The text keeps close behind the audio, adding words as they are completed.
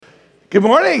Good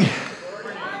morning.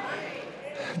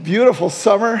 Beautiful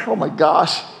summer. Oh my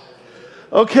gosh.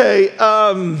 Okay,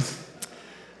 are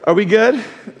we good?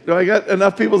 Do I got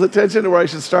enough people's attention to where I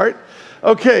should start?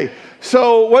 Okay,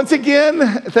 so once again,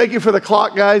 thank you for the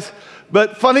clock, guys.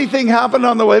 But funny thing happened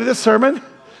on the way to the sermon.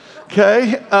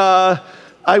 Okay,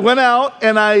 I went out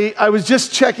and I was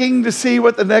just checking to see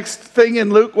what the next thing in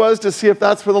Luke was to see if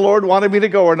that's where the Lord wanted me to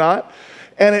go or not.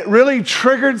 And it really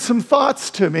triggered some thoughts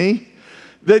to me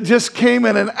that just came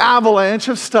in an avalanche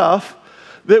of stuff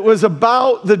that was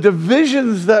about the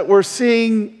divisions that we're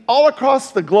seeing all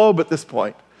across the globe at this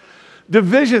point.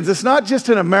 Divisions. It's not just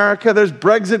in America. There's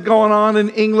Brexit going on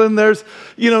in England. There's,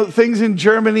 things in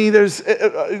Germany. There's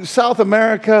South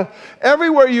America.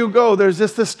 Everywhere you go, there's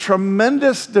just this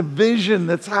tremendous division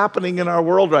that's happening in our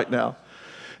world right now.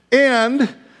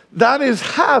 And that is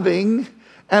having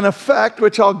an effect,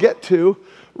 which I'll get to,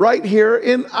 right here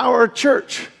in our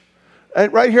church.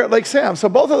 Right here at Lake Sam. So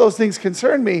both of those things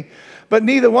concern me, but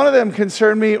neither one of them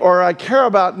concern me or I care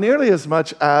about nearly as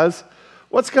much as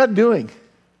what's God doing?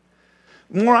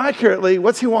 More accurately,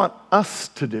 what's He want us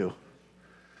to do?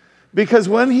 Because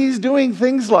when He's doing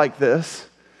things like this,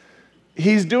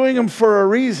 He's doing them for a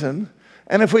reason,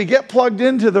 and if we get plugged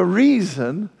into the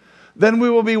reason, then we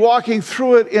will be walking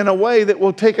through it in a way that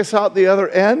will take us out the other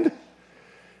end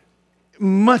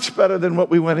much better than what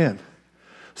we went in.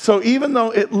 So even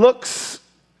though it looks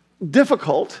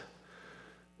difficult,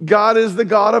 God is the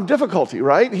God of difficulty,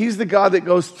 right? He's the God that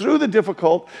goes through the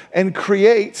difficult and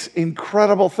creates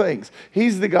incredible things.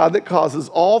 He's the God that causes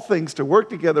all things to work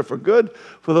together for good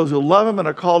for those who love Him and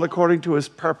are called according to His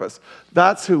purpose.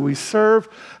 That's who we serve,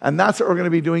 and that's what we're going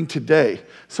to be doing today.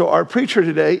 So our preacher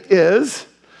today is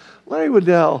Larry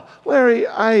Waddell. Larry,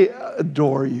 I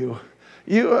adore you.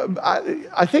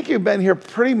 I think you've been here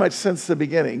pretty much since the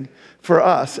beginning, for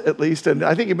us at least, and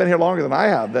I think you've been here longer than I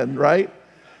have then, right?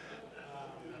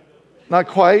 Not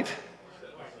quite?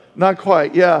 Not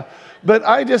quite, yeah. But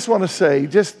I just want to say,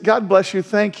 God bless you,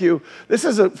 thank you. This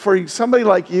is for somebody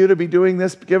like you to be doing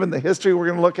this, given the history we're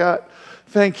going to look at.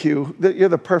 Thank you. You're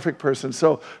the perfect person.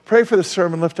 So pray for the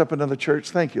sermon, lift up another church.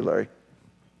 Thank you, Larry.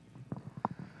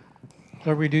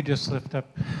 Lord, we do just lift up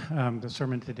the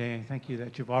sermon today. Thank you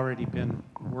that you've already been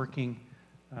working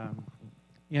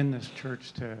in this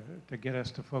church to get us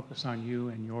to focus on you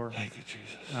and your Thank you,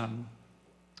 Jesus.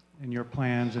 And your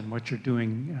plans and what you're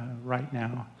doing right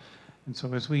now. And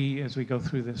so as we go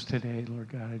through this today, Lord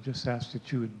God, I just ask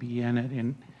that you would be in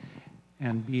it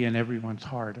and be in everyone's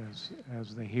heart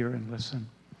as they hear and listen.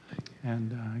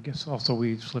 And I guess also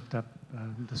we just lift up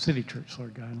the City Church,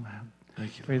 Lord God.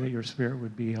 Thank you. Pray that your Spirit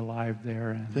would be alive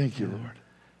there. And thank you, Lord.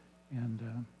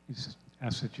 And just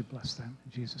ask that you bless them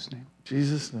in Jesus' name.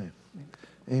 Jesus' name.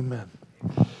 Amen.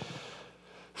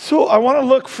 So I want to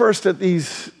look first at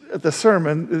the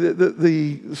sermon,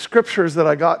 the scriptures that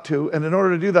I got to, and in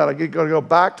order to do that, I got to go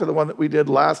back to the one that we did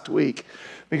last week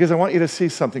because I want you to see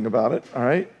something about it, all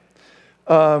right?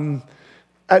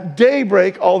 At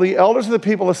daybreak, all the elders of the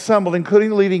people assembled, including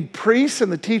the leading priests and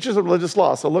the teachers of religious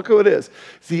law. So look who it is.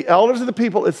 It's the elders of the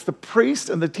people, it's the priests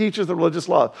and the teachers of religious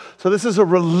law. So this is a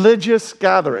religious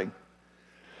gathering.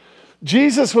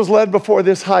 Jesus was led before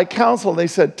this high council, and they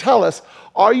said, "Tell us,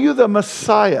 are you the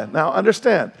Messiah?" Now,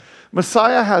 understand,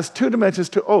 Messiah has two dimensions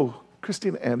to,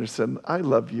 Christina Anderson, I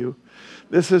love you.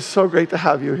 This is so great to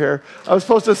have you here. I was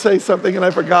supposed to say something, and I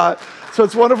forgot. So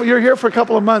it's wonderful. You're here for a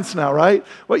couple of months now, right?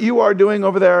 What you are doing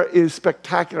over there is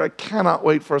spectacular. I cannot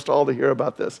wait for us all to hear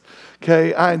about this.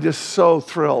 Okay, I'm just so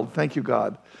thrilled. Thank you,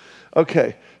 God.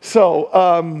 Okay,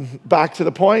 so back to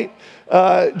the point.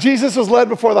 Jesus was led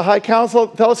before the high council.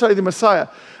 Tell us, are you the Messiah?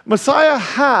 Messiah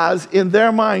has, in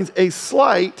their minds, a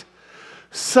slight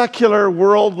secular,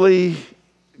 worldly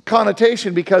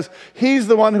connotation because he's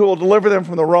the one who will deliver them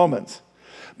from the Romans.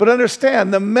 But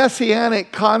understand, the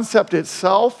messianic concept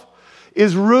itself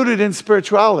is rooted in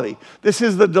spirituality. This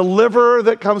is the deliverer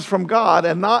that comes from God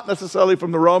and not necessarily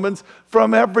from the Romans,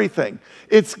 from everything.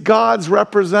 It's God's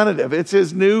representative. It's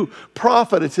His new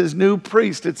prophet. It's His new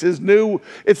priest. It's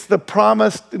the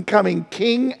promised and coming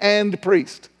king and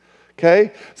priest.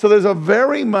 Okay? So there's a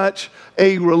very much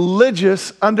a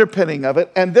religious underpinning of it,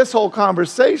 and this whole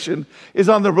conversation is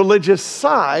on the religious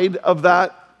side of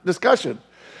that discussion.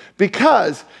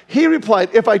 Because he replied,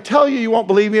 "If I tell you, you won't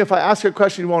believe me. If I ask you a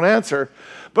question, you won't answer.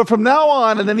 But from now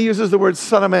on," and then he uses the word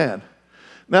Son of Man.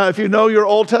 Now, if you know your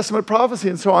Old Testament prophecy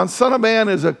and so on, Son of Man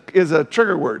is a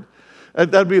trigger word.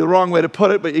 That'd be the wrong way to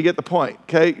put it, but you get the point,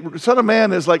 okay? Son of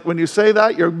Man is like when you say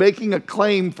that, you're making a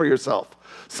claim for yourself.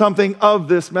 Something of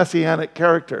this messianic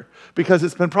character because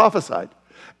it's been prophesied.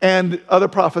 And other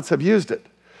prophets have used it.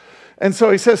 And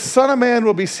so he says, Son of Man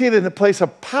will be seated in the place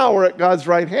of power at God's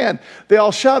right hand. They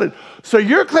all shouted. So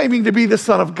you're claiming to be the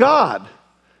Son of God.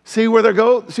 See where they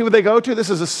go to? This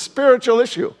is a spiritual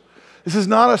issue. This is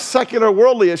not a secular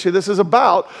worldly issue. This is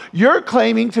about you're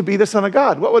claiming to be the Son of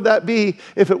God. What would that be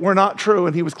if it were not true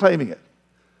and he was claiming it?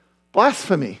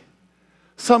 Blasphemy.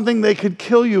 Something they could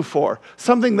kill you for.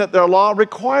 Something that their law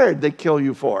required they kill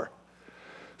you for.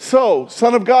 So,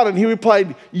 Son of God, and he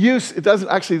replied,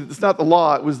 it's not the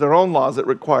law, it was their own laws that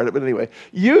required it, but anyway.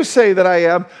 You say that I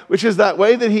am, which is that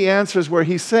way that he answers where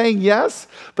he's saying yes,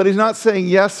 but he's not saying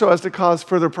yes so as to cause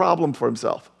further problem for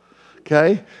himself,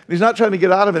 okay? And he's not trying to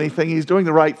get out of anything, he's doing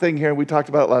the right thing here, and we talked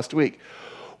about it last week.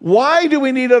 Why do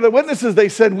we need other witnesses? They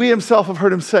said, we himself have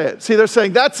heard him say it. See, they're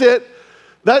saying, that's it,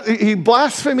 he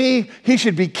blasphemy, he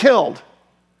should be killed.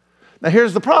 Now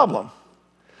here's the problem.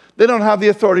 They don't have the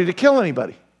authority to kill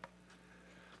anybody.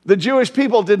 The Jewish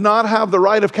people did not have the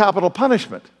right of capital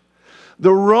punishment.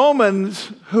 The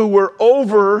Romans, who were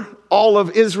over all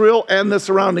of Israel and the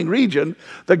surrounding region,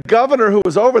 the governor who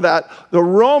was over that, the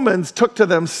Romans took to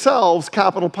themselves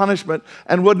capital punishment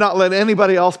and would not let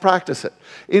anybody else practice it.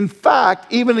 In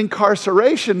fact, even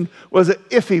incarceration was an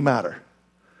iffy matter.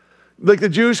 Like the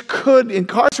Jews could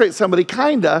incarcerate somebody,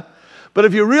 kinda, but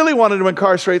if you really wanted to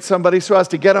incarcerate somebody so as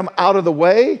to get them out of the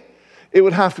way, it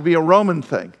would have to be a Roman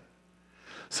thing.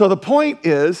 So the point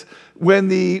is, when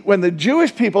the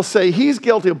Jewish people say he's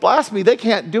guilty of blasphemy, they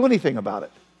can't do anything about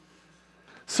it.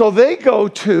 So they go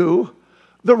to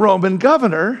the Roman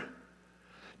governor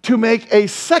to make a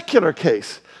secular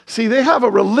case. See, they have a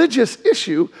religious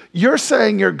issue. You're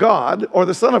saying you're God or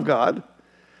the Son of God,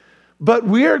 but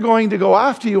we're going to go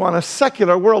after you on a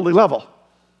secular, worldly level.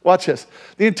 Watch this.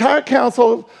 The entire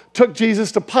council took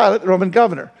Jesus to Pilate, the Roman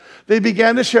governor. They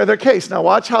began to share their case. Now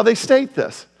watch how they state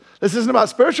this. This isn't about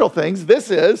spiritual things.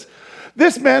 This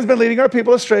man's been leading our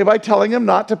people astray by telling them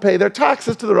not to pay their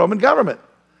taxes to the Roman government.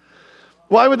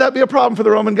 Why would that be a problem for the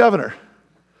Roman governor?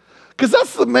 Because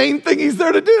that's the main thing he's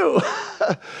there to do.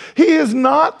 He is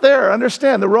not there.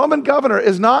 Understand, the Roman governor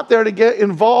is not there to get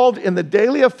involved in the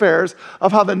daily affairs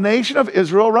of how the nation of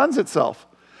Israel runs itself.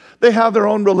 They have their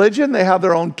own religion. They have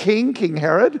their own king, King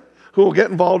Herod, who will get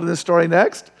involved in this story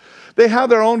next. They have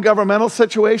their own governmental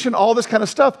situation, all this kind of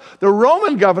stuff. The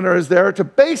Roman governor is there to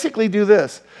basically do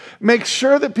this. Make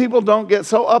sure that people don't get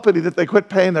so uppity that they quit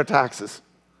paying their taxes.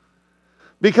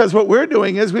 Because what we're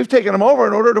doing is we've taken them over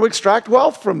in order to extract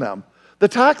wealth from them. The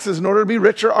taxes in order to be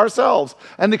richer ourselves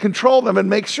and to control them and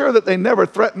make sure that they never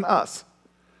threaten us.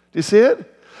 Do you see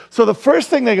it? So the first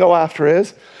thing they go after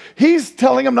is, he's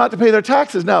telling them not to pay their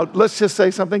taxes. Now, let's just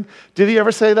say something. Did he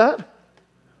ever say that?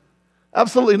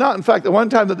 Absolutely not. In fact, the one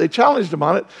time that they challenged him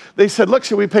on it, they said, look,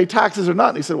 should we pay taxes or not?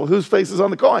 And he said, well, whose face is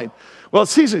on the coin? Well,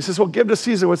 it's Caesar. He says, well, give to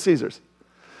Caesar what's Caesar's.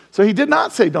 So he did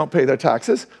not say don't pay their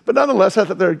taxes, but nonetheless, that's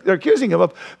what they're accusing him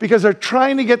of because they're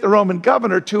trying to get the Roman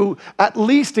governor to at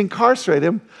least incarcerate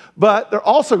him, but they're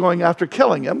also going after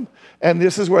killing him, and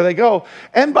this is where they go,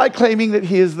 and by claiming that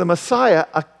he is the Messiah,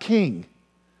 a king.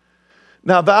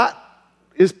 Now that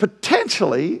is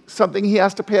potentially something he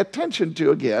has to pay attention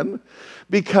to again,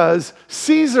 because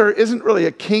Caesar isn't really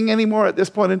a king anymore at this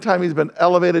point in time. He's been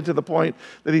elevated to the point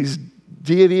that he's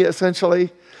deity,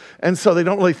 essentially. And so they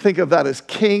don't really think of that as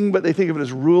king, but they think of it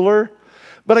as ruler.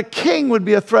 But a king would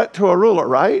be a threat to a ruler,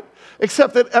 right?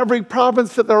 Except that every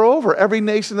province that they're over, every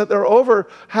nation that they're over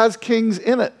has kings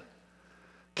in it.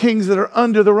 Kings that are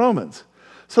under the Romans.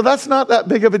 So that's not that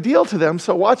big of a deal to them,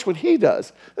 so watch what he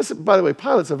does. This, by the way,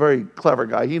 Pilate's a very clever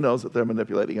guy. He knows that they're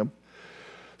manipulating him.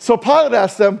 So Pilate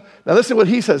asked them, now listen to what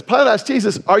he says. Pilate asked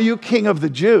Jesus, are you king of the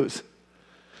Jews?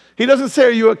 He doesn't say, are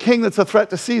you a king that's a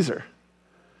threat to Caesar?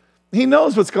 He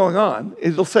knows what's going on.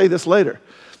 He'll say this later.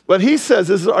 What he says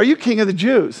is, are you king of the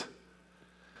Jews?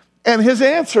 And his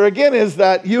answer, again, is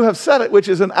that you have said it, which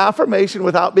is an affirmation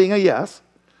without being a yes.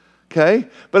 Okay?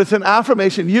 But it's an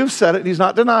affirmation. You've said it, and he's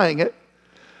not denying it.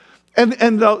 And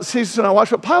see, so now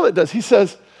watch what Pilate does. He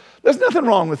says, there's nothing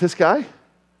wrong with this guy.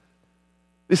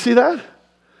 You see that?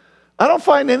 I don't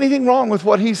find anything wrong with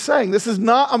what he's saying. This is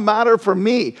not a matter for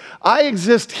me. I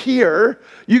exist here.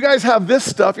 You guys have this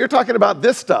stuff. You're talking about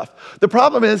this stuff. The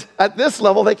problem is, at this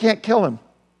level, they can't kill him.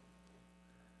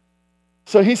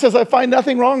 So he says, I find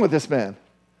nothing wrong with this man.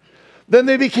 Then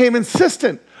they became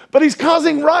insistent. But he's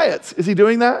causing riots. Is he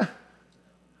doing that?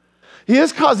 He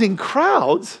is causing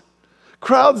crowds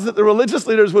that the religious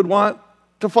leaders would want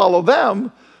to follow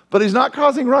them, but he's not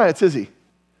causing riots, is he?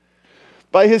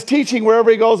 By his teaching, wherever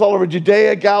he goes, all over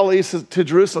Judea, Galilee, to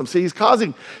Jerusalem. See, he's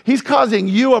causing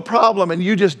you a problem, and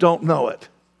you just don't know it.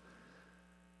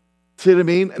 See what I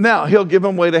mean? Now, he'll give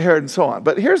them way to Herod and so on.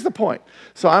 But here's the point.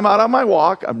 So I'm out on my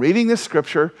walk. I'm reading this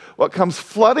scripture. What comes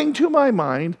flooding to my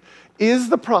mind is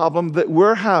the problem that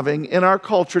we're having in our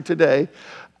culture today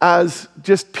as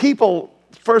just people,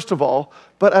 first of all,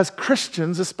 but as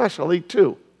Christians especially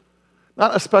too.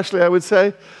 Not especially, I would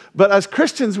say, but as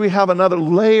Christians, we have another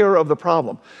layer of the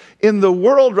problem. In the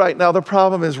world right now, the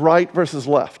problem is right versus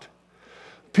left.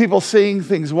 People seeing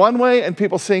things one way and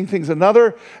people seeing things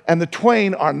another, and the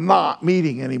twain are not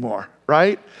meeting anymore,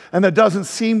 right? And there doesn't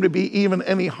seem to be even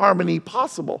any harmony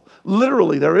possible.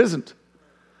 Literally, there isn't.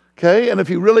 Okay? And if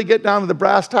you really get down to the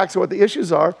brass tacks of what the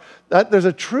issues are, there's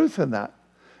a truth in that.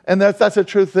 And that's a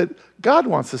truth that God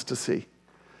wants us to see.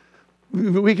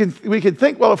 We can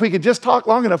think, well, if we could just talk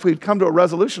long enough, we'd come to a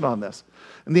resolution on this.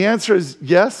 And the answer is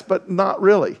yes, but not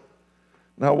really.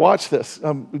 Now watch this.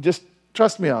 Just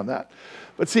trust me on that.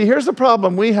 But see, here's the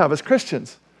problem we have as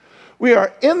Christians. We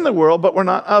are in the world, but we're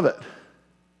not of it.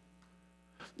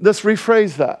 Let's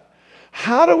rephrase that.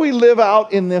 How do we live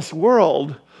out in this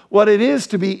world what it is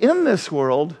to be in this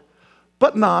world,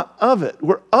 but not of it?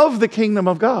 We're of the kingdom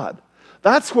of God.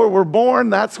 That's where we're born.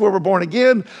 That's where we're born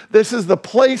again. This is the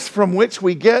place from which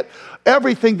we get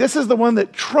everything. This is the one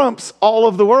that trumps all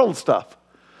of the world stuff.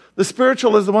 The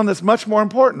spiritual is the one that's much more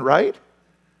important, right?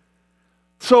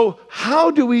 So how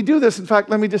do we do this? In fact,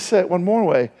 let me just say it one more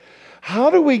way.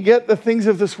 How do we get the things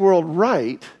of this world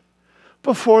right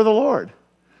before the Lord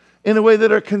in a way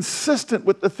that are consistent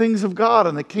with the things of God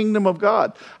and the kingdom of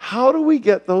God? How do we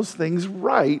get those things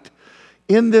right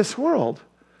in this world?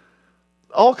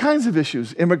 All kinds of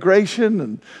issues, immigration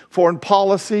and foreign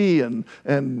policy and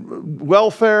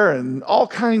welfare and all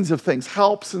kinds of things,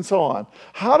 helps and so on.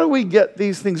 How do we get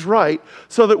these things right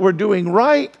so that we're doing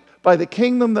right by the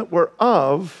kingdom that we're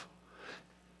of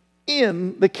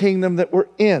in the kingdom that we're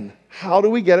in? How do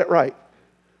we get it right?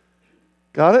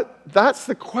 Got it? That's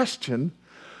the question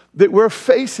that we're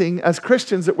facing as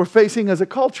Christians, that we're facing as a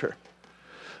culture.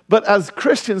 But as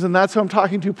Christians, and that's who I'm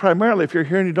talking to primarily, if you're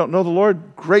here and you don't know the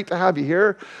Lord, great to have you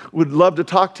here. Would love to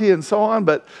talk to you and so on,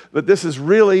 but this is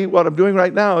really what I'm doing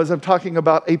right now is I'm talking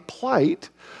about a plight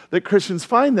that Christians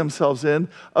find themselves in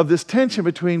of this tension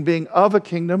between being of a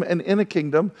kingdom and in a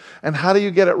kingdom, and how do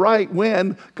you get it right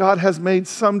when God has made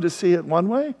some to see it one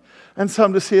way and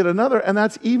some to see it another, and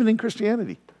that's even in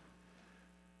Christianity.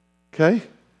 Okay?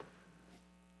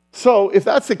 So if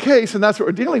that's the case and that's what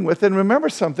we're dealing with, then remember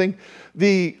something.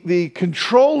 The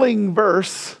controlling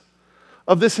verse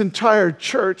of this entire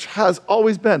church has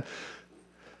always been,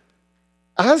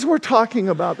 as we're talking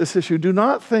about this issue, do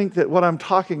not think that what I'm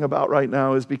talking about right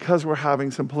now is because we're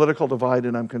having some political divide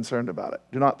and I'm concerned about it.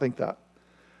 Do not think that.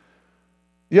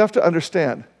 You have to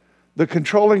understand, the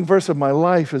controlling verse of my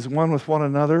life is one with one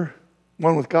another,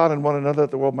 one with God and one another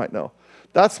that the world might know.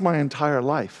 That's my entire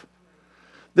life.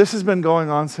 This has been going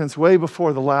on since way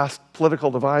before the last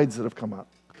political divides that have come up.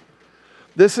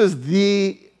 This is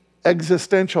the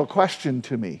existential question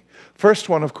to me. First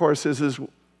one, of course, is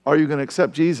are you going to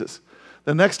accept Jesus?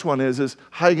 The next one is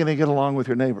how are you going to get along with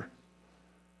your neighbor?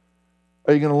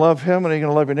 Are you going to love him and are you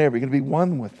going to love your neighbor? Are you going to be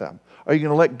one with them? Are you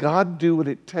going to let God do what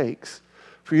it takes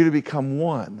for you to become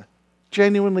one,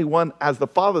 genuinely one as the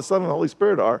Father, Son, and the Holy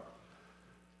Spirit are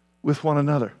with one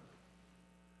another?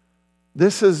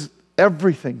 This is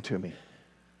everything to me.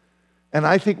 And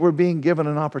I think we're being given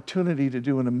an opportunity to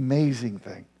do an amazing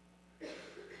thing.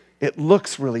 It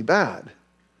looks really bad,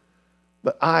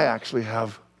 but I actually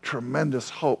have tremendous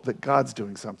hope that God's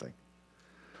doing something.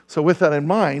 So with that in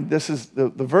mind, this is the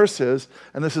verse is,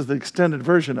 and this is the extended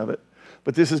version of it,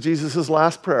 but this is Jesus'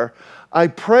 last prayer. I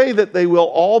pray that they will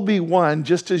all be one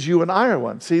just as you and I are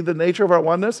one. See the nature of our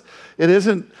oneness? It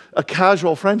isn't a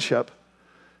casual friendship.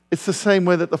 It's the same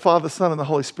way that the Father, Son, and the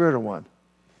Holy Spirit are one.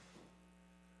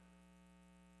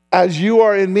 As you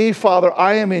are in me, Father,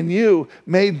 I am in you.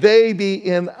 May they be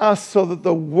in us so that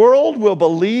the world will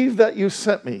believe that you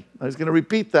sent me. Now, he's going to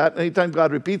repeat that. Anytime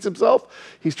God repeats himself,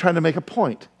 he's trying to make a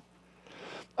point.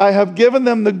 I have given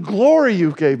them the glory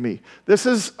you gave me. This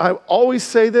is, I always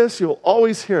say this, you'll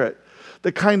always hear it.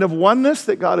 The kind of oneness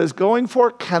that God is going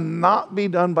for cannot be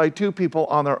done by two people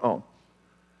on their own.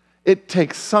 It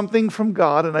takes something from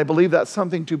God, and I believe that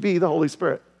something to be the Holy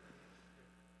Spirit.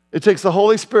 It takes the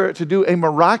Holy Spirit to do a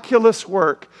miraculous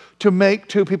work to make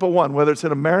two people one, whether it's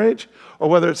in a marriage or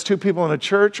whether it's two people in a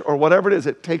church or whatever it is.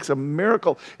 It takes a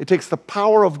miracle. It takes the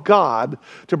power of God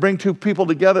to bring two people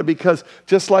together, because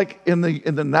just like in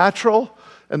the natural,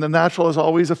 and the natural is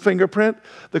always a fingerprint,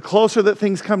 the closer that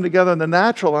things come together in the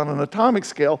natural on an atomic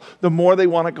scale, the more they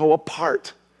want to go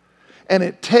apart. And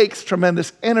it takes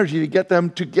tremendous energy to get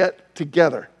them to get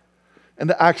together and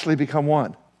to actually become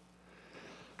one.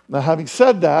 Now, having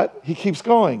said that, he keeps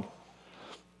going.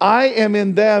 I am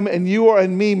in them and you are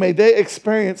in me. May they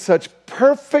experience such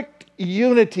perfect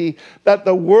unity that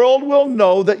the world will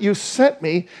know that you sent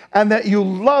me and that you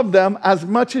love them as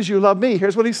much as you love me.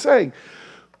 Here's what he's saying.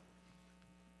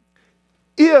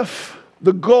 If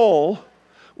the goal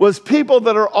was people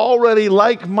that are already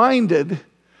like-minded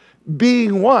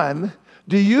being one,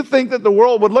 do you think that the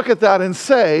world would look at that and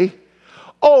say,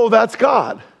 oh, that's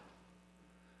God?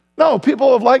 No,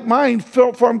 people of like mind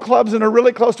form clubs and are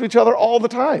really close to each other all the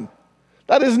time.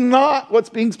 That is not what's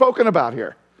being spoken about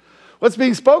here. What's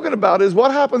being spoken about is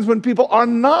what happens when people are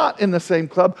not in the same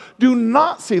club, do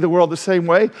not see the world the same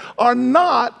way, are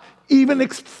not even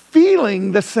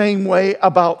feeling the same way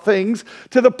about things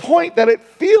to the point that it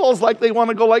feels like they want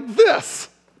to go like this.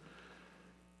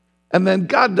 And then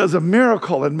God does a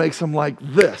miracle and makes them like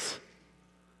this.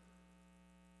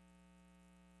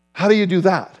 How do you do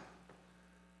that?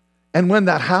 And when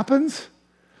that happens,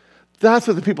 that's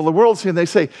what the people of the world see. And they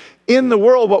say, in the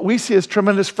world, what we see is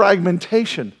tremendous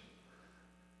fragmentation.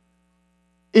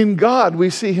 In God, we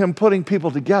see him putting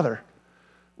people together.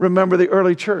 Remember the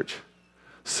early church.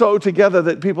 So together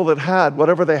that people that had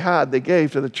whatever they had, they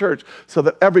gave to the church so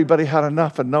that everybody had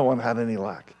enough and no one had any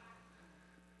lack.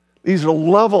 These are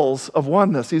levels of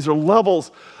oneness. These are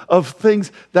levels of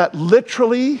things that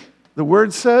literally, the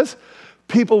word says,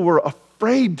 people were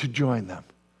afraid to join them.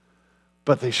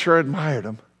 But they sure admired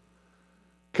them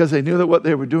because they knew that what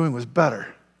they were doing was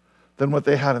better than what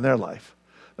they had in their life.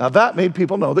 Now that made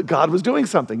people know that God was doing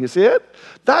something. You see it?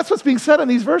 That's what's being said in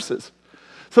these verses.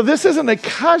 So this isn't a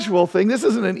casual thing. This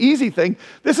isn't an easy thing.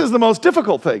 This is the most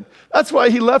difficult thing. That's why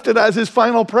he left it as his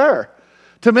final prayer,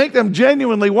 to make them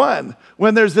genuinely one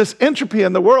when there's this entropy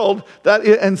in the world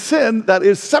and sin that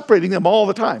is separating them all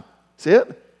the time. See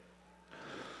it?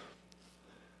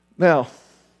 Now,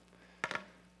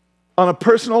 on a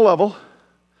personal level,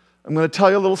 I'm going to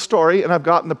tell you a little story, and I've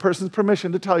gotten the person's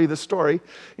permission to tell you this story.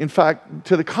 In fact,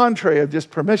 to the contrary of just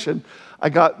permission, I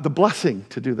got the blessing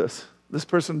to do this. This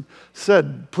person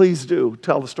said, please do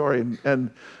tell the story,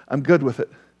 and I'm good with it.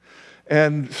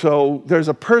 And so there's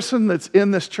a person that's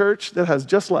in this church that has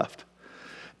just left,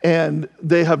 and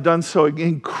they have done so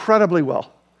incredibly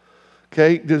well.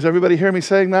 Okay, does everybody hear me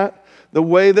saying that? The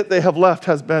way that they have left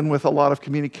has been with a lot of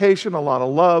communication, a lot of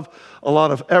love, a lot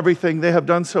of everything. They have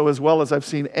done so as well as I've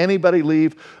seen anybody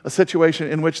leave a situation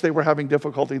in which they were having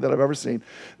difficulty that I've ever seen.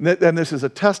 And this is a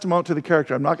testament to the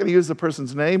character. I'm not going to use the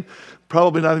person's name,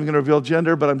 probably not even going to reveal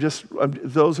gender, but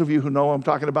those of you who know what I'm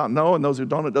talking about know, and those who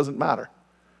don't, it doesn't matter.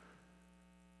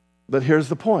 But here's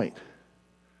the point.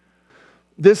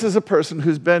 This is a person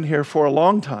who's been here for a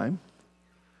long time,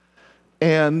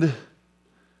 and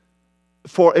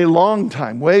for a long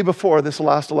time, way before this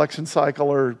last election cycle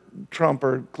or Trump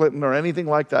or Clinton or anything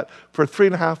like that, for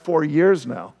 3.5, 4 years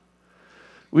now,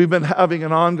 we've been having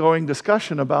an ongoing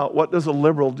discussion about what does a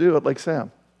liberal do at Lake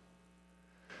Sam.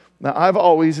 Now, I've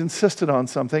always insisted on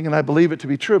something, and I believe it to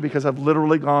be true because I've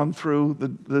literally gone through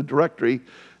the directory,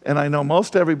 and I know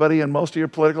most everybody and most of your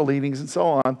political leanings and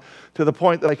so on, to the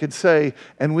point that I could say,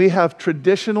 and we have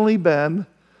traditionally been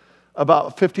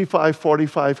about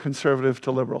 55-45 conservative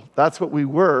to liberal. That's what we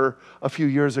were a few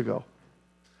years ago.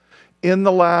 In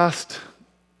the last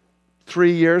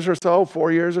 3 years or so,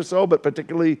 4 years or so, but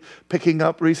particularly picking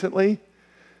up recently,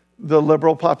 the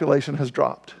liberal population has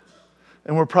dropped.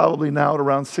 And we're probably now at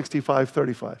around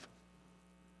 65-35.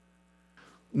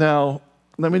 Now,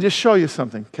 let me just show you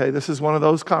something, okay? This is one of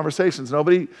those conversations.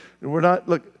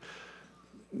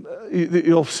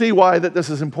 You'll see why that this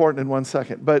is important in 1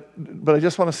 second. But I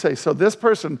just want to say, so this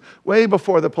person, way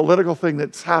before the political thing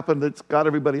that's happened, that's got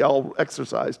everybody all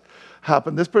exercised,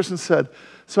 happened, this person said,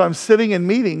 so I'm sitting in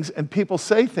meetings and people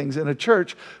say things in a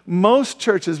church. Most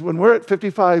churches, when we're at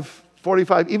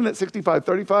 55-45, even at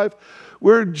 65-35,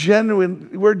 we're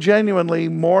genuinely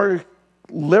more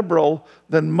liberal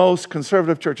than most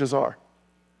conservative churches are.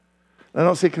 I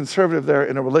don't say conservative there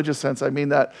in a religious sense. I mean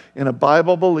that in a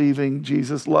Bible-believing,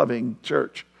 Jesus-loving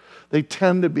church. They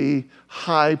tend to be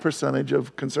high percentage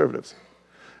of conservatives.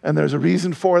 And there's a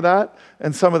reason for that,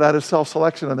 and some of that is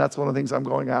self-selection, and that's one of the things I'm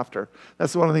going after.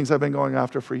 That's one of the things I've been going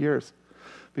after for years.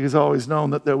 Because I've always known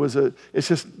that it's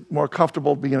just more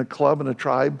comfortable being a club and a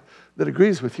tribe that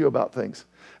agrees with you about things.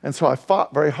 And so I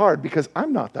fought very hard because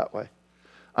I'm not that way.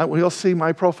 You'll see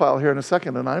my profile here in a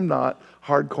second, and I'm not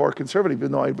hardcore conservative,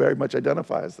 even though I very much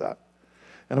identify as that.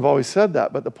 And I've always said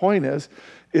that. But the point is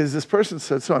this person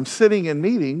said, so I'm sitting in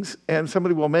meetings and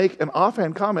somebody will make an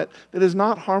offhand comment that is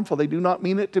not harmful. They do not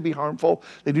mean it to be harmful.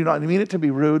 They do not mean it to be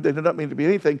rude. They do not mean it to be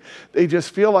anything. They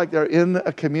just feel like they're in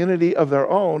a community of their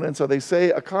own. And so they say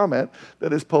a comment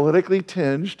that is politically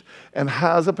tinged and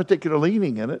has a particular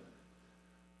leaning in it.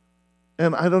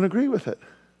 And I don't agree with it.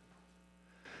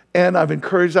 And I've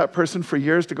encouraged that person for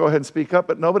years to go ahead and speak up,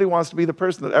 but nobody wants to be the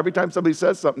person that every time somebody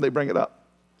says something, they bring it up.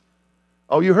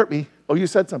 Oh, you hurt me. Oh, you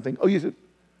said something. Oh, you did.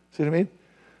 See what I mean?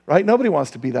 Right? Nobody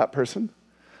wants to be that person.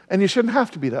 And you shouldn't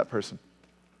have to be that person.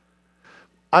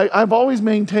 I've always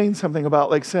maintained something about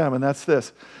Lake Sam, and that's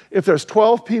this. If there's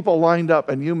 12 people lined up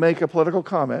and you make a political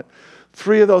comment,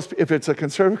 3 of those, if it's a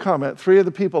conservative comment, 3 of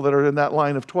the people that are in that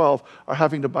line of 12 are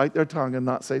having to bite their tongue and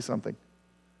not say something.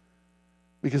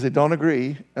 Because they don't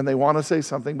agree, and they want to say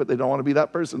something, but they don't want to be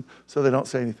that person, so they don't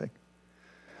say anything.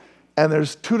 And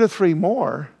there's 2 to 3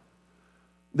 more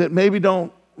that maybe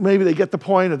they get the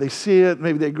point, or they see it,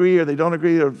 maybe they agree, or they don't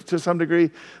agree, or to some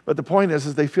degree, but the point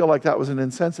is they feel like that was an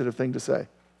insensitive thing to say.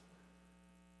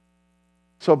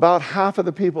 So about half of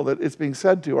the people that it's being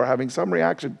said to are having some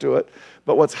reaction to it,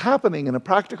 but what's happening in a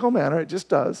practical manner, it just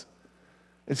does,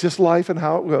 it's just life and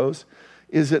how it goes,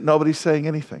 is that nobody's saying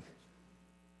anything.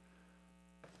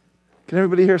 Can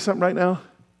everybody hear something right now?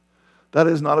 That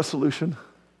is not a solution.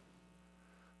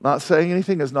 Not saying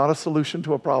anything is not a solution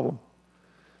to a problem.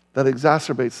 That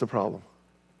exacerbates the problem.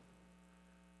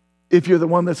 If you're the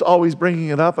one that's always bringing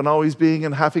it up and always being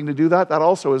and having to do that, that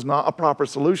also is not a proper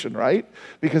solution, right?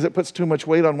 Because it puts too much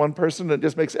weight on one person and it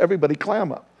just makes everybody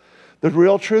clam up. The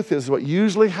real truth is what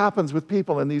usually happens with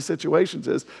people in these situations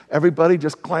is everybody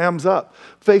just clams up.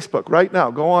 Facebook, right now,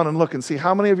 go on and look and see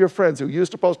how many of your friends who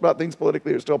used to post about things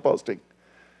politically are still posting.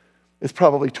 It's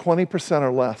probably 20%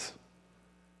 or less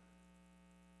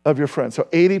of your friends. So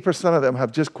 80% of them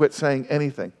have just quit saying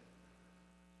anything.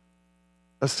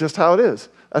 That's just how it is.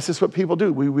 That's just what people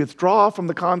do. We withdraw from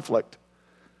the conflict.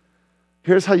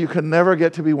 Here's how you can never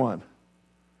get to be one.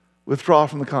 Withdraw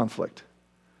from the conflict.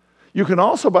 You can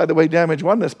also, by the way, damage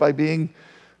oneness by being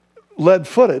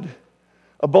lead-footed,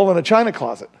 a bull in a china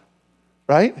closet,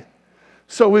 right?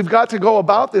 So we've got to go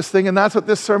about this thing, and that's what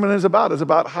this sermon is about. It's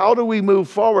about how do we move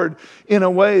forward in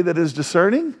a way that is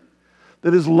discerning,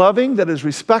 that is loving, that is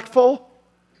respectful,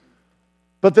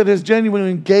 but that is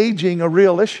genuinely engaging a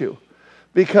real issue.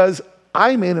 Because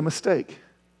I made a mistake.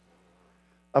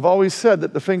 I've always said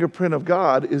that the fingerprint of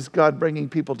God is God bringing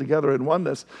people together in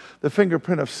oneness. The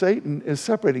fingerprint of Satan is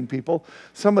separating people.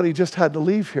 Somebody just had to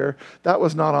leave here. That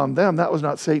was not on them. That was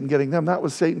not Satan getting them. That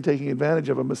was Satan taking advantage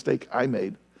of a mistake I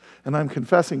made. And I'm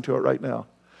confessing to it right now.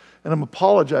 And I'm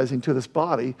apologizing to this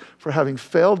body for having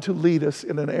failed to lead us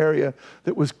in an area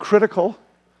that was critical,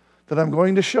 that I'm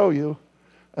going to show you,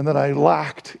 and that I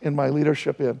lacked in my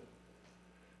leadership in.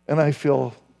 And I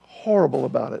feel horrible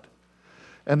about it.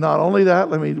 And not only that,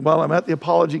 while I'm at the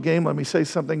apology game, let me say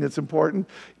something that's important.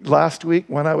 Last week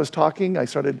when I was talking, I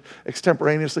started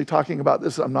extemporaneously talking about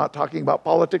this. I'm not talking about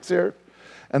politics here.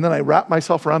 And then I wrapped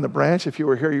myself around the branch. If you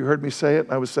were here, you heard me say it.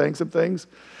 And I was saying some things.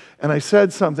 And I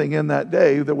said something in that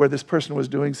day where this person was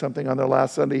doing something on their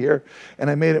last Sunday here. And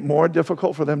I made it more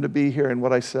difficult for them to be here in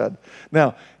what I said.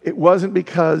 Now, it wasn't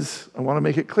because, I want to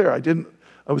make it clear,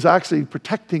 I was actually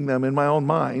protecting them in my own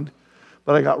mind,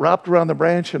 but I got wrapped around the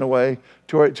branch in a way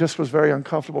to where it just was very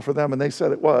uncomfortable for them, and they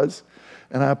said it was.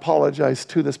 And I apologized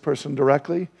to this person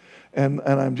directly, and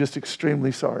I'm just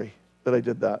extremely sorry that I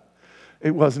did that.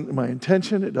 It wasn't my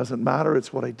intention. It doesn't matter.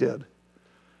 It's what I did.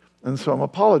 And so I'm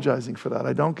apologizing for that.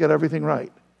 I don't get everything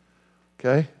right,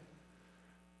 okay?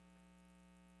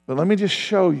 But let me just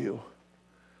show you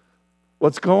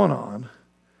what's going on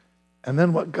and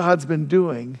then what God's been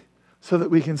doing so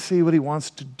that we can see what he wants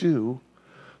to do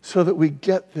so that we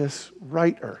get this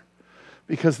righter.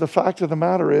 Because the fact of the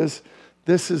matter is,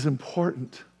 this is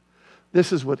important.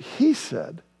 This is what he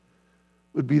said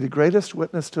would be the greatest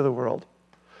witness to the world.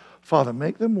 Father,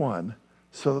 make them one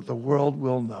so that the world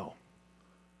will know.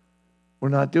 We're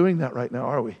not doing that right now,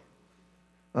 are we?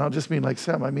 And I don't just mean like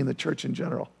Sam, I mean the church in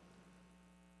general.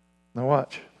 Now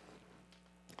watch.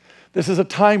 This is a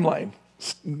timeline.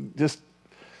 Just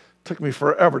took me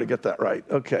forever to get that right.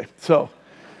 Okay, so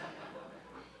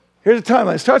here's a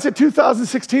timeline. It starts at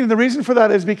 2016, and the reason for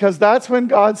that is because that's when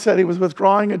God said he was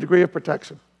withdrawing a degree of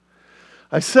protection.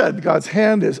 I said God's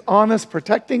hand is on us,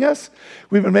 protecting us.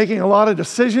 We've been making a lot of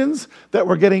decisions that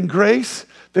we're getting grace,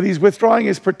 that he's withdrawing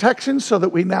his protection so that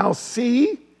we now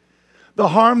see the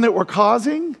harm that we're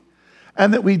causing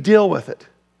and that we deal with it.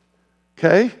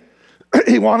 Okay?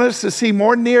 He wanted us to see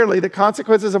more nearly the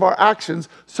consequences of our actions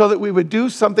so that we would do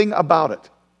something about it.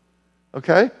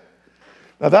 Okay?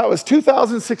 Now that was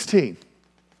 2016,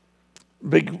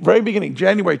 very beginning,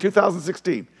 January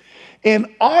 2016.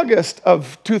 In August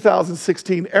of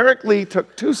 2016, Eric Lee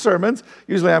took 2 sermons.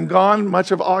 Usually I'm gone much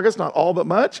of August, not all but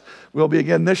much. We'll be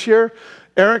again this year.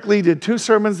 Eric Lee did 2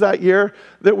 sermons that year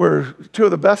that were 2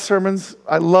 of the best sermons.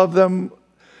 I love them.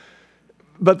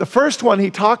 But the first one, he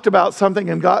talked about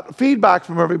something and got feedback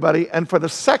from everybody. And for the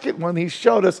second one, he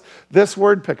showed us this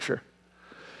word picture.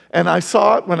 And I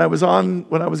saw it when I was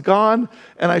gone,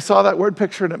 and I saw that word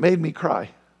picture and it made me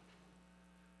cry.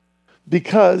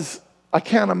 Because I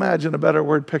can't imagine a better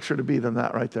word picture to be than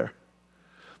that right there.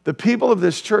 The people of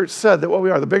this church said that what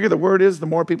we are, the bigger the word is, the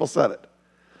more people said it.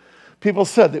 People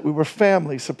said that we were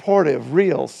family, supportive,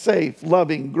 real, safe,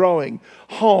 loving, growing,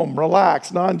 home,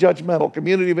 relaxed, non-judgmental,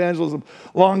 community evangelism,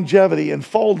 longevity,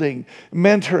 enfolding,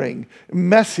 mentoring,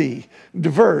 messy,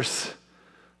 diverse.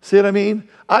 See what I mean?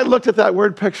 I looked at that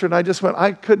word picture and I just went,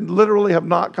 I could literally have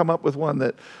not come up with one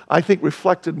that I think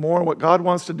reflected more what God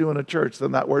wants to do in a church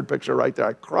than that word picture right there.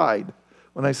 I cried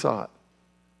when I saw it.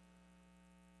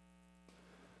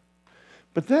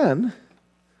 But then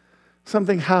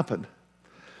something happened.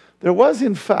 There was,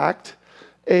 in fact,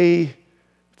 a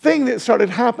thing that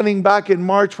started happening back in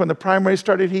March when the primaries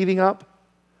started heating up.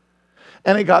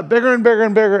 And it got bigger and bigger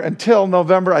and bigger until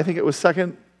November, I think it was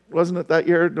 2nd, wasn't it that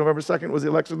year? November 2nd was the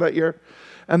election that year.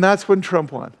 And that's when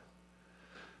Trump won.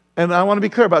 And I want to be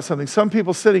clear about something. Some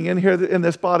people sitting in here in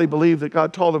this body believe that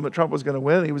God told them that Trump was going to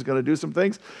win. He was going to do some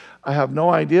things. I have no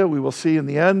idea. We will see in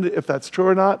the end if that's true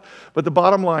or not. But the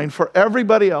bottom line, for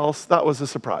everybody else, that was a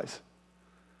surprise.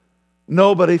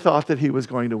 Nobody thought that he was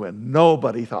going to win.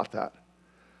 Nobody thought that.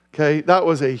 Okay? That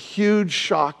was a huge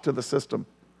shock to the system.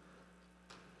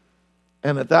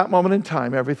 And at that moment in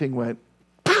time, everything went,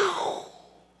 pow!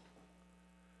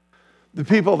 The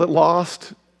people that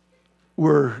lost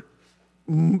were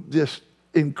just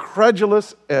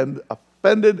incredulous and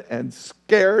offended and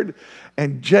scared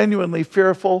and genuinely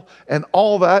fearful and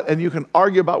all that. And you can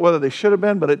argue about whether they should have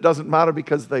been, but it doesn't matter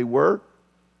because they were.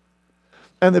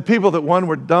 And the people that won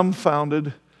were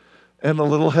dumbfounded and a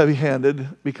little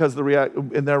heavy-handed because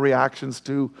in their reactions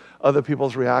to other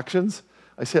people's reactions.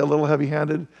 I say a little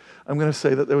heavy-handed. I'm going to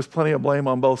say that there was plenty of blame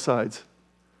on both sides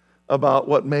about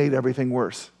what made everything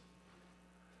worse.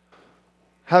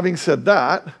 Having said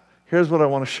that, here's what I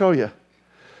want to show you.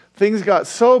 Things got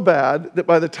so bad that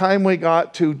by the time we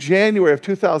got to January of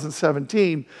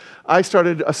 2017, I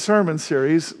started a sermon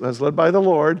series, as led by the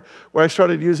Lord, where I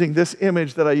started using this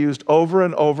image that I used over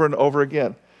and over and over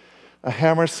again. A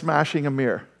hammer smashing a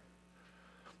mirror.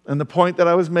 And the point that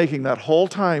I was making that whole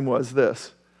time was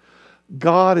this.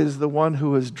 God is the one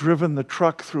who has driven the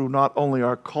truck through not only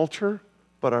our culture,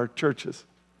 but our churches.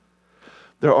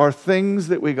 There are things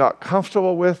that we got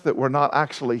comfortable with that were not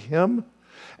actually Him,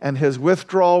 and His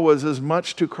withdrawal was as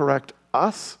much to correct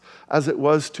us as it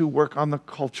was to work on the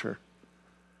culture.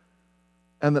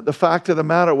 And that the fact of the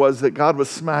matter was that God was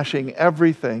smashing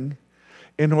everything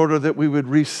in order that we would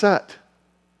reset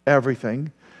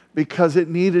everything because it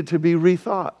needed to be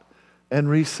rethought and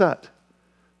reset.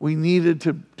 We needed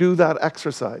to do that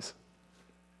exercise.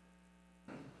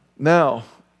 Now,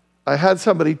 I had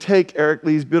somebody take Eric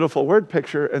Lee's beautiful word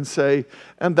picture and say,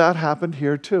 and that happened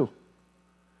here too,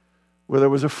 where there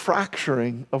was a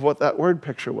fracturing of what that word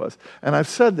picture was. And I've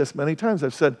said this many times.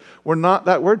 I've said, we're not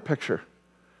that word picture.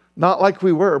 Not like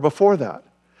we were before that.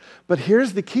 But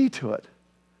here's the key to it.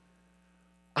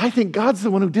 I think God's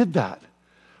the one who did that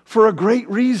for a great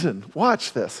reason.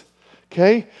 Watch this,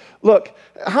 okay? Look,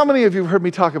 how many of you have heard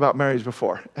me talk about marriage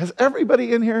before? Has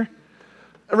everybody in here?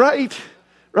 Right?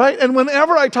 And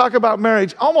whenever I talk about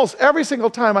marriage, almost every single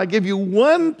time I give you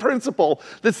one principle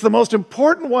that's the most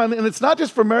important one, and it's not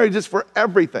just for marriage, it's for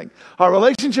everything. Our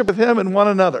relationship with Him and one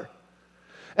another.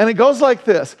 And it goes like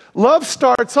this. Love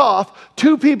starts off,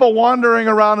 2 people wandering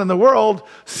around in the world,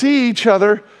 see each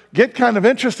other, get kind of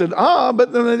interested.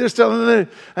 But then they just tell them,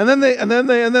 and then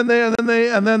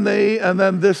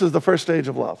this is the first stage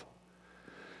of love.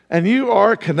 And you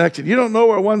are connected. You don't know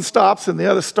where one stops and the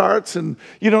other starts, and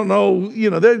you don't know,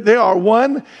 they are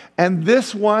one, and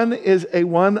this one is a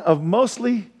one of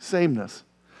mostly sameness.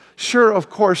 Sure, of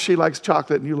course, she likes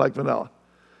chocolate and you like vanilla.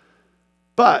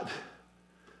 But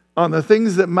on the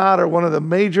things that matter, one of the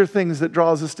major things that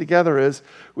draws us together is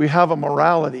we have a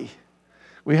morality.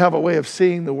 We have a way of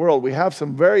seeing the world. We have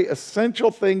some very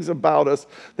essential things about us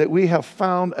that we have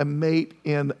found a mate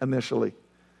in initially.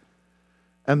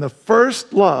 And the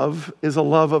first love is a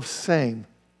love of same.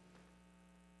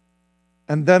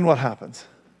 And then what happens?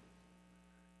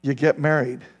 You get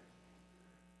married.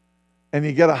 And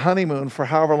you get a honeymoon for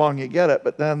however long you get it,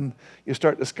 but then you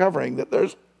start discovering that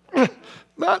there's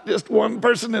not just one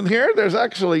person in here, there's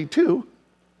actually two.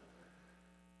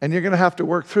 And you're going to have to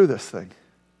work through this thing.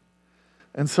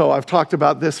 And so I've talked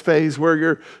about this phase where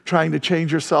you're trying to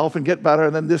change yourself and get better,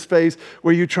 and then this phase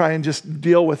where you try and just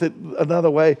deal with it another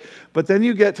way. But then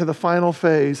you get to the final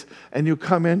phase and you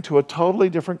come into a totally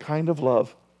different kind of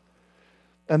love.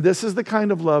 And this is the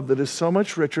kind of love that is so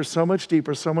much richer, so much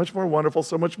deeper, so much more wonderful,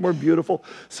 so much more beautiful,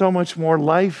 so much more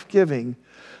life-giving,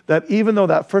 that even though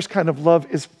that first kind of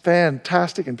love is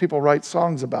fantastic and people write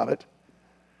songs about it,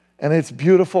 and it's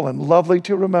beautiful and lovely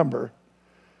to remember,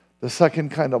 the second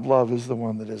kind of love is the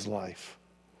one that is life.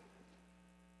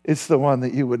 It's the one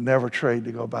that you would never trade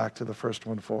to go back to the first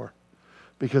one for,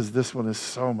 because this one is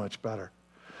so much better.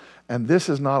 And this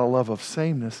is not a love of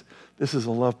sameness. This is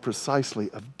a love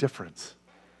precisely of difference.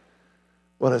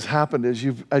 What has happened is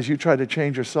as you try to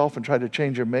change yourself and try to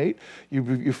change your mate,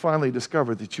 you finally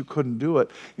discovered that you couldn't do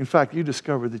it. In fact, you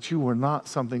discovered that you were not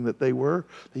something that they were,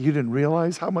 that you didn't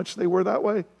realize how much they were that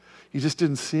way. You just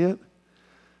didn't see it.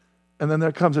 And then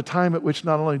there comes a time at which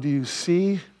not only do you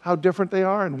see how different they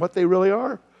are and what they really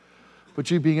are, but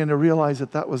you begin to realize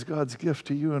that that was God's gift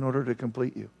to you in order to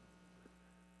complete you.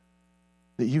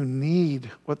 That you need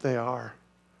what they are.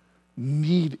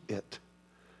 Need it.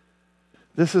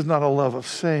 This is not a love of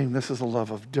same, this is a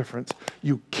love of difference.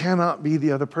 You cannot be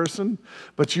the other person,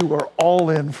 but you are all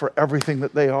in for everything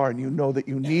that they are, and you know that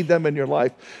you need them in your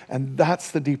life, and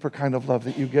that's the deeper kind of love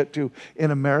that you get to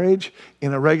in a marriage,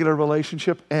 in a regular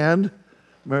relationship, and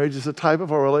marriage is a type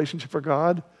of a relationship for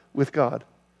God, with God.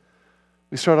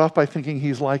 We start off by thinking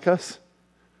He's like us,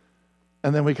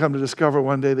 and then we come to discover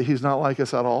one day that He's not like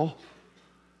us at all,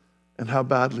 and how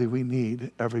badly we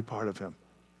need every part of Him.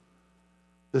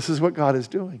 This is what God is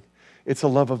doing. It's a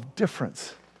love of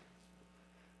difference.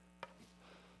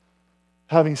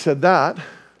 Having said that,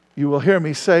 you will hear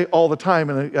me say all the time,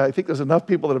 and I think there's enough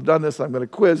people that have done this, I'm going to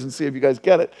quiz and see if you guys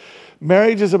get it.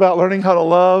 Marriage is about learning how to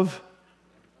love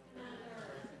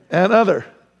and other.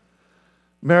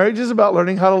 Marriage is about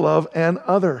learning how to love and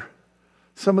other.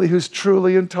 Somebody who's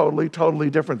truly and totally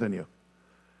different than you.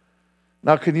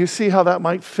 Now, can you see how that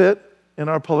might fit in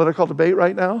our political debate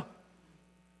right now?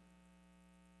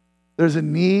 There's a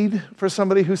need for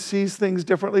somebody who sees things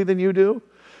differently than you do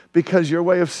because your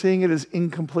way of seeing it is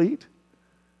incomplete.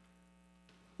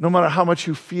 No matter how much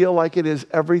you feel like it is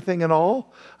everything and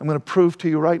all, I'm going to prove to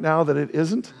you right now that it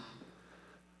isn't.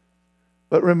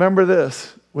 But remember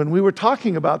this, when we were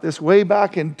talking about this way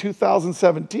back in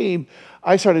 2017,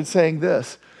 I started saying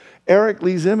this. Eric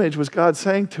Lee's image was God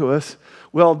saying to us,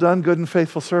 well done, good and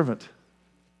faithful servant.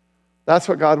 That's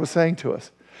what God was saying to us.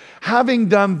 Having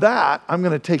done that, I'm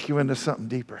going to take you into something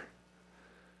deeper.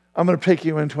 I'm going to take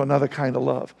you into another kind of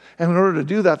love. And in order to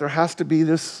do that, there has to be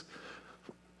this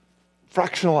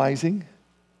fractionalizing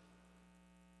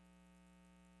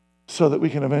so that we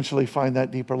can eventually find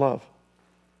that deeper love.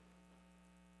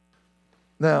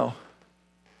 Now,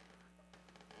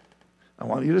 I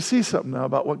want you to see something now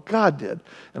about what God did.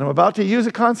 And I'm about to use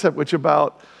a concept which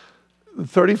about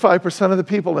 35% of the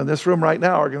people in this room right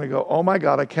now are going to go, oh my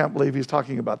God, I can't believe he's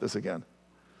talking about this again.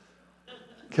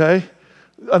 Okay?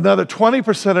 Another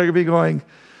 20% are going to be going,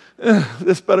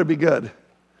 this better be good.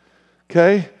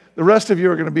 Okay? The rest of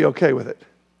you are going to be okay with it.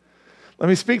 Let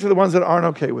me speak to the ones that aren't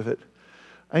okay with it.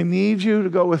 I need you to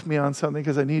go with me on something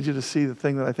because I need you to see the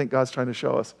thing that I think God's trying to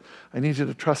show us. I need you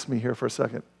to trust me here for a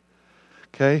second.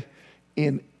 Okay?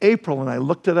 In April, and I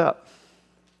looked it up,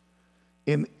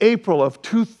 in April of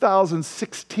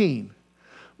 2016,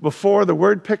 before the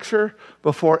word picture,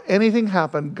 before anything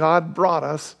happened, God brought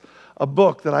us a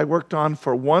book that I worked on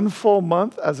for one full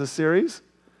month as a series,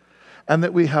 and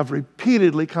that we have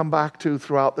repeatedly come back to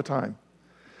throughout the time.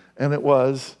 And it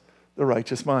was The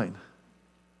Righteous Mind.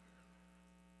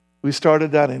 We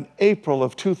started that in April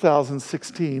of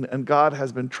 2016, and God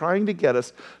has been trying to get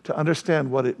us to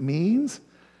understand what it means.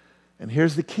 And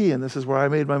here's the key, and this is where I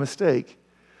made my mistake,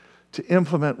 to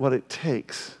implement what it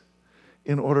takes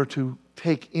in order to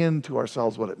take into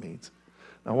ourselves what it means.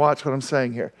 Now watch what I'm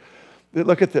saying here.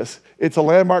 Look at this. It's a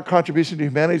landmark contribution to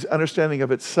humanity's understanding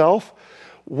of itself.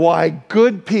 Why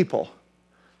good people,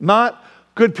 not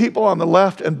good people on the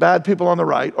left and bad people on the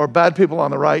right, or bad people on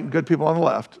the right and good people on the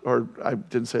left, or I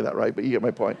didn't say that right, but you get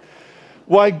my point.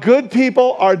 Why good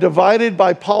people are divided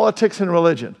by politics and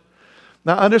religion.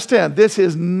 Now understand, this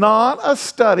is not a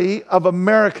study of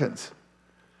Americans.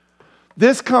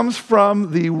 This comes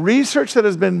from the research that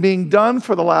has been being done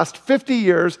for the last 50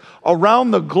 years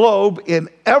around the globe in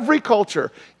every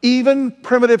culture, even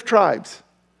primitive tribes,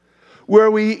 where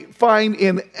we find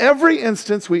in every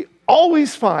instance, we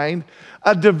always find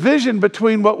a division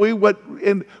between what we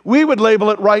would label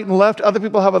it right and left. Other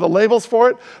people have other labels for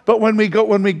it. But when we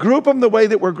group them the way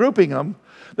that we're grouping them,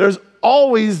 there's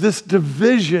always this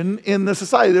division in the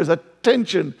society. There's a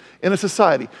tension in a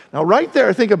society. Now, right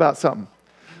there, think about something.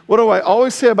 What do I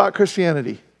always say about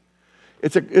Christianity?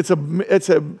 It's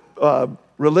a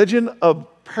religion of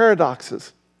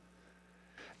paradoxes.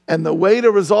 And the way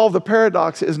to resolve the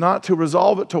paradox is not to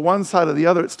resolve it to one side or the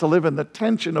other. It's to live in the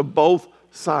tension of both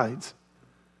sides.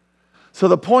 So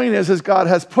the point is God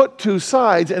has put two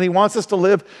sides, and he wants us to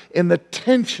live in the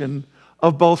tension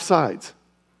of both sides.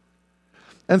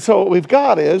 And so what we've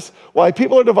got is why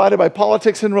people are divided by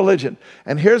politics and religion.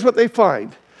 And here's what they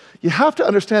find. You have to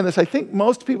understand this. I think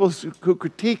most people who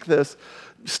critique this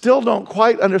still don't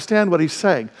quite understand what he's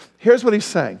saying. Here's what he's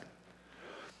saying.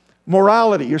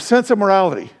 Morality, your sense of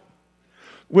morality.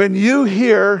 When you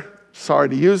hear, sorry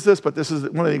to use this, but this is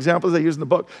one of the examples they use in the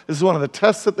book. This is one of the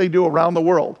tests that they do around the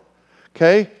world.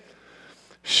 Okay?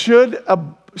 Should a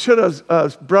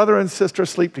brother and sister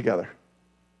sleep together?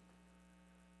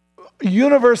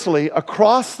 Universally,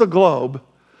 across the globe,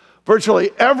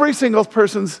 virtually every single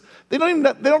person's, they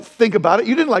don't think about it.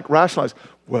 You didn't rationalize,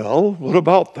 well, what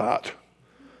about that?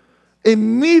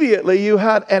 Immediately, you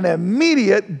had an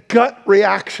immediate gut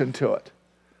reaction to it.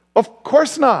 Of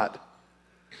course not.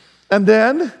 And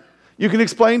then you can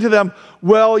explain to them,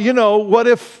 well, what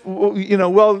if,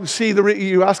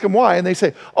 you ask them why, and they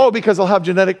say, oh, because they'll have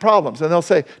genetic problems. And they'll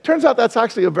say, turns out that's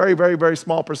actually a very, very, very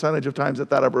small percentage of times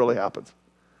that ever really happens.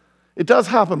 It does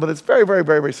happen, but it's very, very,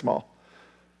 very, very small.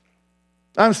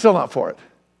 I'm still not for it.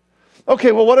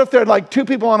 Okay, well, what if there are two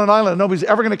people on an island and nobody's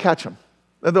ever going to catch them?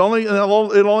 It'll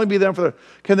only be them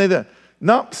can they then?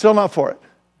 No, still not for it.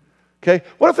 Okay,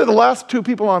 what if they're the last two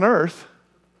people on Earth,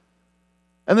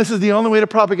 and this is the only way to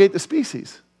propagate the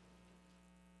species?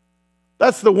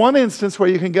 That's the one instance where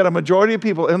you can get a majority of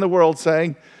people in the world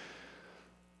saying,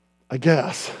 I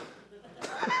guess.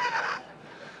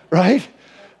 Right?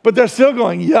 But they're still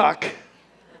going, yuck.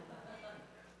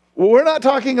 Well, we're not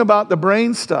talking about the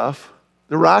brain stuff,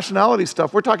 the rationality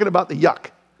stuff. We're talking about the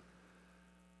yuck.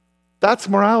 That's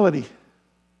morality.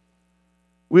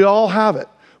 We all have it.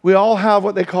 We all have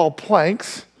what they call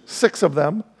planks, 6 of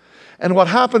them. And what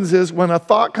happens is when a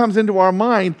thought comes into our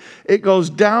mind, it goes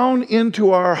down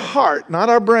into our heart, not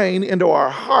our brain, into our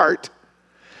heart,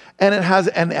 and it has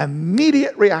an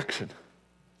immediate reaction.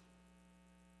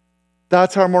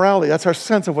 That's our morality. That's our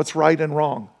sense of what's right and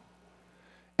wrong.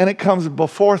 And it comes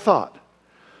before thought.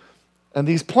 And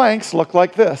these planks look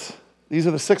like this. These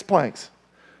are the 6 planks.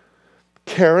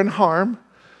 Care and harm.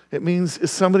 It means is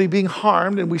somebody being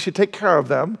harmed and we should take care of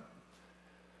them.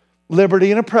 Liberty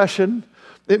and oppression.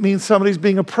 It means somebody's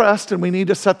being oppressed and we need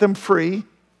to set them free.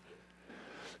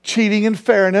 Cheating and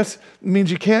fairness. It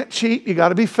means you can't cheat, you got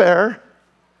to be fair.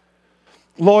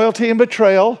 Loyalty and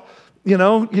betrayal. You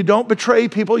don't betray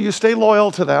people, you stay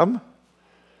loyal to them.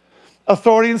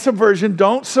 Authority and subversion.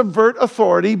 Don't subvert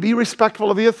authority, be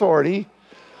respectful of the authority.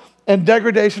 And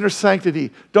degradation or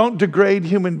sanctity. Don't degrade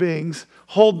human beings,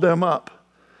 hold them up.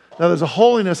 Now there's a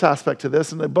holiness aspect to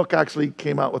this, and the book actually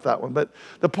came out with that one. But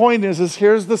the point is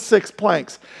here's the 6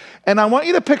 planks. And I want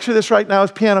you to picture this right now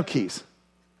as piano keys.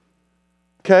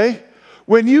 Okay?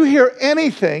 When you hear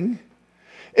anything,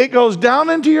 it goes down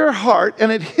into your heart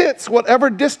and it hits whatever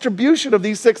distribution of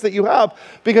these 6 that you have,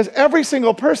 because every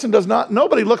single person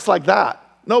nobody looks like that.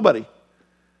 Nobody.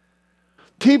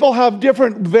 People have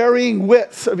different varying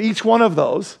widths of each one of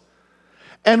those.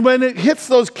 And when it hits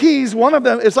those keys, one of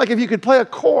them, it's like if you could play a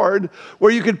chord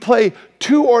where you could play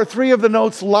 2 or 3 of the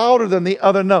notes louder than the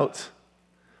other notes.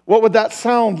 What would that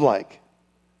sound like?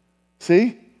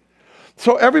 See?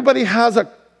 So everybody has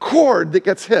a chord that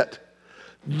gets hit.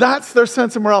 That's their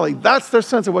sense of morality. That's their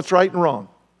sense of what's right and wrong.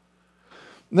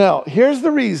 Now, here's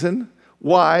the reason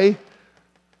why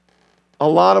a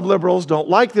lot of liberals don't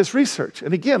like this research.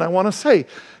 And again, I want to say,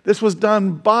 this was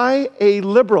done by a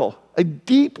liberal, a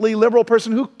deeply liberal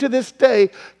person who to this day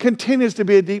continues to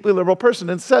be a deeply liberal person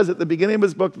and says at the beginning of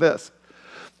his book this,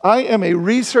 I am a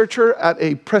researcher at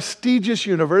a prestigious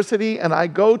university and I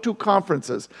go to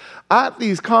conferences. At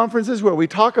these conferences where we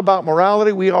talk about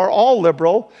morality, we are all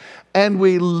liberal and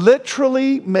we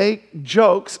literally make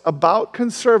jokes about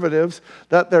conservatives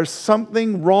that there's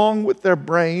something wrong with their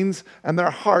brains and their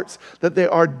hearts, that they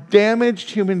are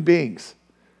damaged human beings.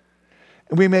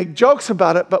 And we make jokes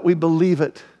about it, but we believe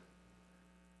it.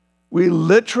 We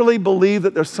literally believe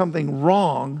that there's something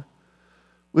wrong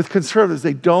with conservatives.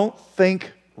 They don't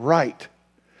think right.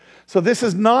 So this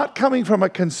is not coming from a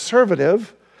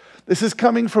conservative. This is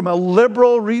coming from a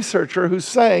liberal researcher who's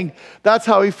saying that's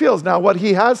how he feels. Now, what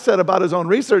he has said about his own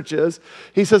research is,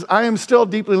 he says, I am still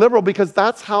deeply liberal because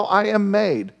that's how I am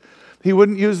made. He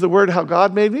wouldn't use the word how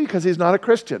God made me because he's not a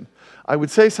Christian. I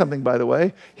would say something, by the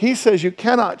way. He says you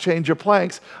cannot change your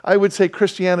planks. I would say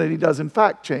Christianity does, in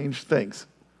fact, change things.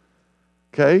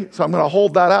 Okay? So I'm going to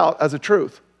hold that out as a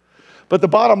truth. But the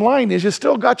bottom line is you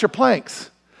still got your planks.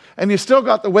 And you still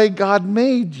got the way God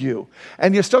made you.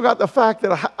 And you still got the fact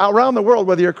that around the world,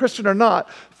 whether you're a Christian or not,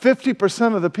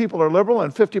 50% of the people are liberal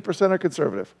and 50% are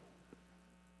conservative.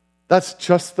 That's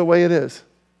just the way it is.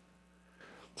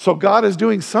 So God is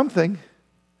doing something.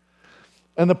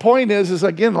 And the point is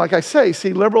again, like I say,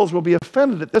 see, liberals will be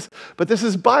offended at this, but this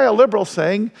is by a liberal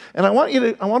saying, and I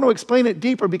want to explain it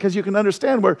deeper because you can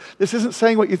understand where this isn't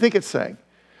saying what you think it's saying.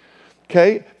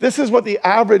 Okay? This is what the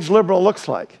average liberal looks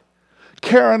like.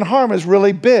 Care and harm is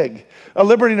really big.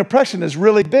 Liberty and oppression is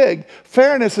really big.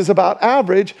 Fairness is about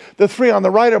average. The three on the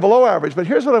right are below average. But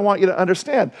here's what I want you to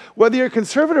understand. Whether you're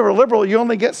conservative or liberal, you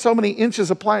only get so many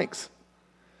inches of planks.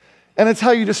 And it's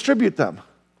how you distribute them.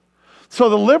 So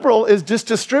the liberal is just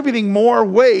distributing more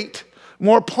weight,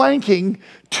 more planking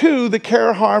to the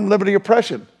care, harm, liberty,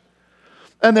 oppression.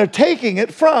 And they're taking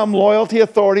it from loyalty,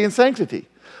 authority, and sanctity.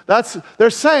 They're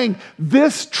saying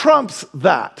this trumps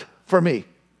that for me.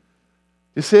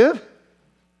 You see it?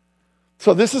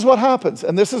 So this is what happens,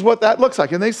 and this is what that looks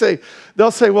like. And they'll say,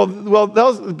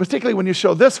 particularly when you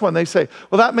show this one, they say,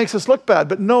 well, that makes us look bad.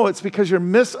 But no, it's because you're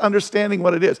misunderstanding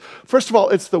what it is. First of all,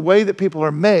 it's the way that people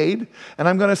are made, and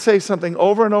I'm going to say something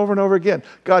over and over and over again.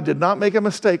 God did not make a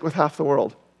mistake with half the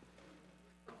world.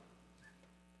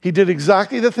 He did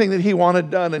exactly the thing that he wanted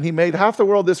done, and he made half the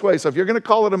world this way. So if you're going to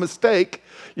call it a mistake,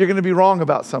 you're going to be wrong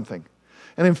about something.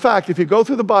 And in fact, if you go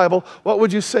through the Bible, what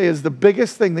would you say is the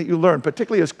biggest thing that you learn,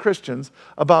 particularly as Christians,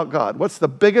 about God? What's the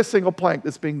biggest single plank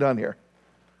that's being done here?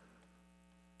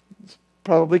 It's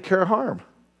probably care harm,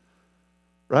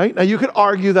 right? Now, you could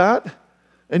argue that,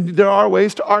 and there are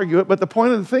ways to argue it, but the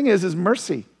point of the thing is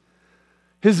mercy.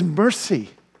 His mercy.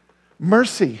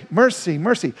 Mercy, mercy,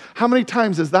 mercy. How many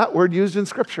times is that word used in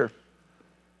Scripture?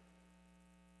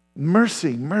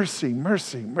 Mercy, mercy,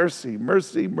 mercy, mercy,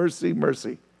 mercy, mercy,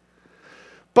 mercy.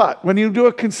 But when you do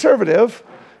a conservative,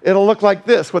 it'll look like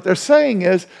this. What they're saying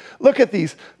is, look at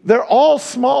these. They're all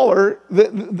smaller.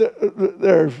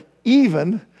 They're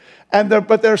even,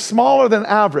 but they're smaller than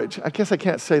average. I guess I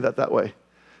can't say that way.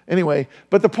 Anyway,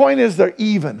 but the point is they're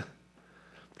even.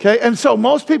 Okay? And so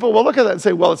most people will look at that and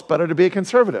say, well, it's better to be a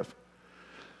conservative.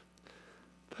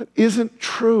 That isn't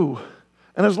true.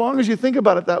 And as long as you think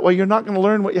about it that way, you're not going to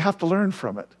learn what you have to learn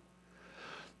from it.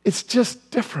 It's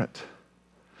just different.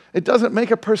 It doesn't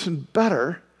make a person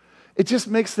better. It just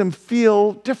makes them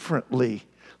feel differently.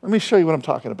 Let me show you what I'm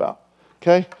talking about,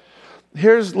 okay?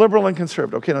 Here's liberal and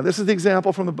conservative. Okay, now this is the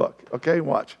example from the book, okay?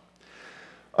 Watch.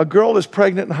 A girl is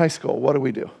pregnant in high school. What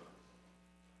do?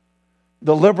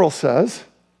 The liberal says,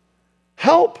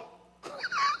 help.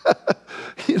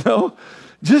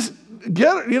 Just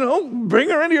get her, bring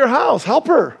her into your house. Help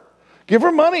her. Give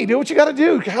her money. Do what you got to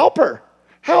do. Help her.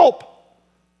 Help.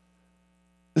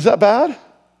 Is that bad?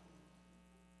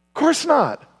 Of course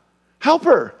not. Help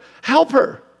her. Help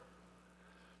her.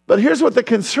 But here's what the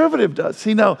conservative does.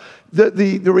 See, now,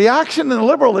 the reaction in the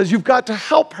liberal is you've got to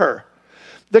help her.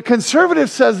 The conservative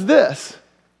says this.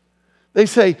 They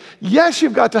say, yes,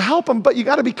 you've got to help them, but you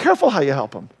got to be careful how you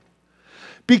help them.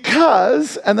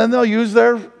 Because, and then they'll use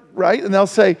their right, and they'll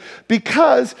say,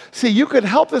 because, see, you could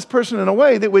help this person in a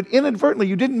way that would inadvertently,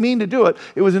 you didn't mean to do it,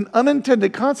 it was an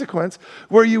unintended consequence,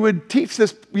 where you would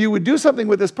do something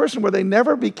with this person where they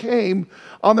never became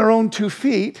on their own 2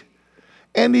 feet,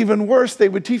 and even worse, they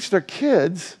would teach their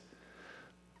kids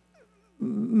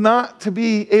not to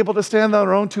be able to stand on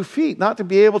their own 2 feet, not to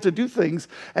be able to do things,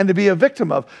 and to be a victim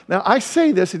of. Now, I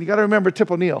say this, and you got to remember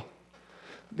Tip O'Neill.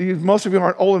 Most of you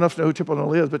aren't old enough to know who Tip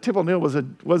O'Neill is, but Tip O'Neill was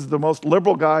the most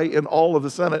liberal guy in all of the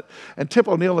Senate, and Tip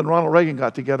O'Neill and Ronald Reagan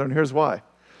got together, and here's why.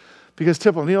 Because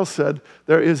Tip O'Neill said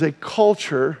there is a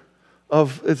culture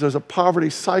there's a poverty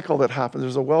cycle that happens,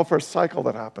 there's a welfare cycle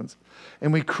that happens,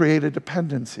 and we create a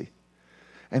dependency.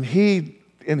 And he,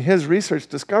 in his research,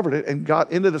 discovered it and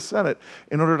got into the Senate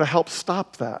in order to help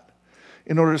stop that,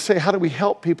 in order to say, how do we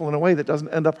help people in a way that doesn't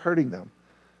end up hurting them?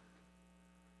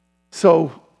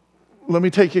 So, let me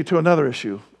take you to another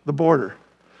issue, the border.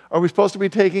 Are we supposed to be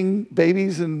taking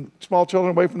babies and small children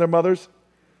away from their mothers?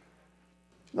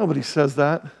 Nobody says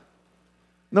that.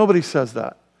 Nobody says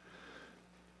that.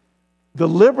 The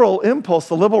liberal impulse,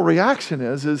 the liberal reaction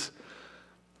is,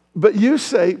 but you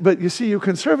see, you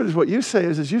conservatives, what you say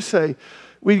is you say,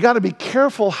 we got to be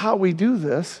careful how we do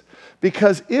this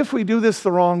Because if we do this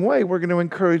the wrong way, we're going to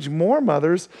encourage more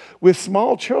mothers with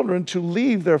small children to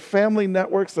leave their family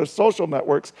networks, their social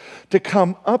networks, to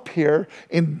come up here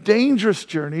in dangerous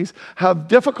journeys, have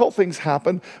difficult things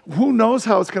happen. Who knows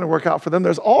how it's going to work out for them?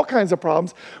 There's all kinds of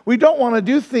problems. We don't want to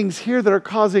do things here that are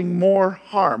causing more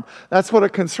harm. That's what a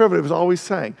conservative is always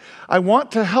saying. I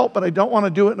want to help, but I don't want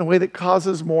to do it in a way that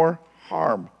causes more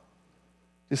harm.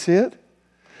 You see it?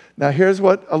 Now here's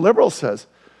what a liberal says.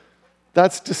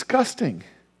 That's disgusting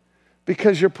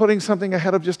because you're putting something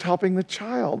ahead of just helping the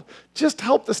child. Just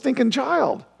help the stinking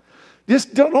child.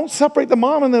 Just don't separate the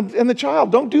mom and the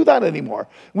child. Don't do that anymore.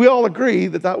 We all agree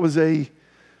that was a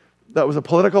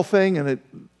political thing, and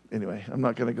anyway, I'm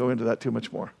not going to go into that too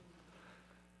much more.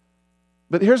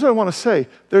 But here's what I want to say.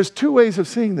 There's two ways of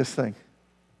seeing this thing.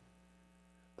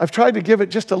 I've tried to give it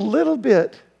just a little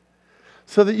bit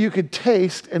so that you could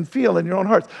taste and feel in your own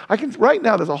hearts. Right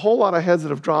now, there's a whole lot of heads that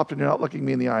have dropped and you're not looking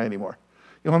me in the eye anymore.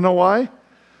 You want to know why?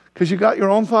 Because you got your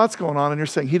own thoughts going on and you're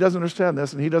saying, he doesn't understand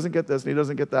this and he doesn't get this and he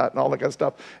doesn't get that and all that kind of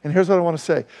stuff. And here's what I want to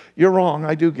say. You're wrong.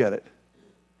 I do get it.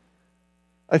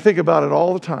 I think about it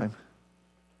all the time.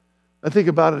 I think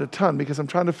about it a ton because I'm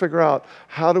trying to figure out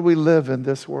how do we live in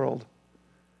this world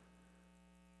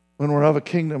when we're of a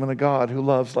kingdom and a God who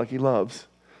loves like he loves.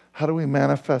 How do we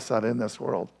manifest that in this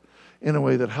world? In a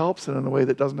way that helps and in a way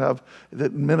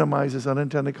that minimizes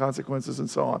unintended consequences and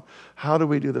so on. How do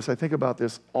we do this? I think about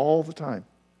this all the time.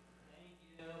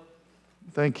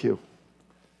 Thank you.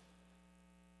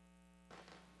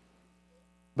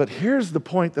 But here's the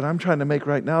point that I'm trying to make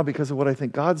right now because of what I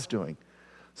think God's doing.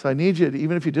 So I need you to,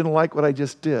 even if you didn't like what I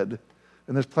just did,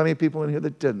 and there's plenty of people in here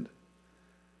that didn't,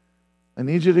 I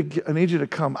need you to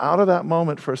come out of that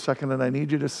moment for a second, and I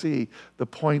need you to see the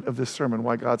point of this sermon,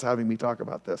 why God's having me talk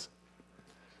about this.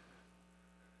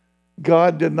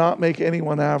 God did not make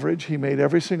anyone average. He made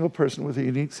every single person with a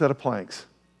unique set of planks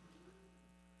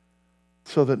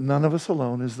so that none of us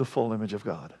alone is the full image of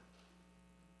God.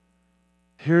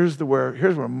 Here's where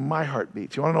my heart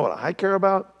beats. You want to know what I care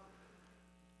about?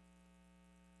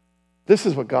 This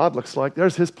is what God looks like.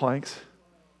 There's his planks.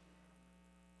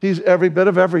 He's every bit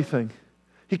of everything.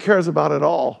 He cares about it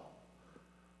all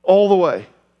the way.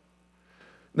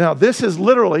 Now, this is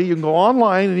literally, you can go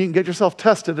online and you can get yourself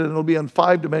tested and it'll be in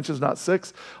 5 dimensions, not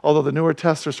 6, although the newer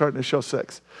tests are starting to show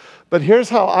 6. But here's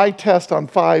how I test on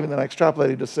 5 and then I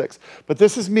extrapolated to 6. But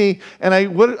this is me, and I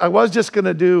was just going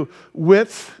to do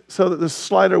width so that the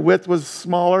slider width was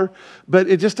smaller, but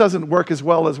it just doesn't work as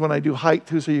well as when I do height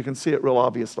too, so you can see it real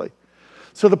obviously.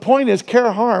 So the point is, care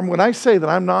harm, when I say that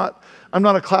I'm not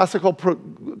a classical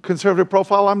conservative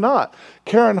profile, I'm not.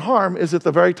 Care and harm is at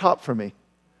the very top for me.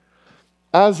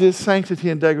 As is sanctity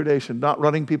and degradation, not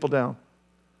running people down.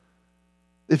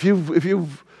 If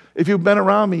you've been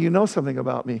around me, you know something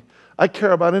about me. I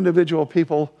care about individual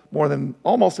people more than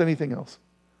almost anything else.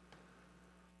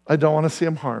 I don't want to see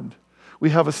them harmed. We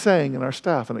have a saying in our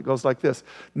staff, and it goes like this: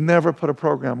 never put a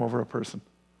program over a person.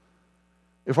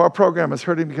 If our program is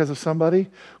hurting because of somebody,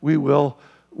 we will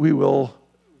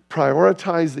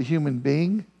prioritize the human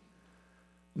being,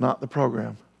 not the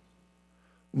program.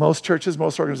 Most churches,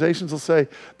 most organizations will say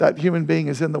that human being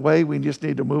is in the way, we just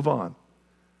need to move on.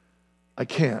 I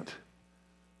can't.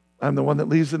 I'm the one that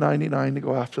leaves the 99 to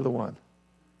go after the one.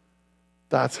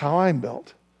 That's how I'm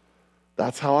built.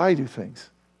 That's how I do things.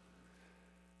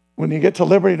 When you get to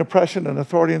liberty and oppression and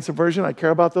authority and subversion, I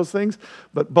care about those things,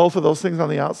 but both of those things on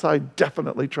the outside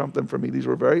definitely trump them for me. These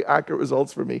were very accurate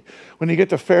results for me. When you get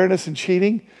to fairness and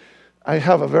cheating, I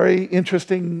have a very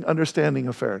interesting understanding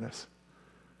of fairness.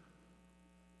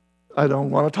 I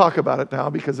don't want to talk about it now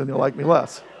because then you'll like me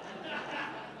less.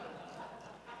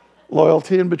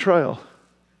 Loyalty and betrayal.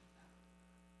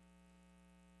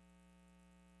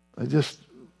 But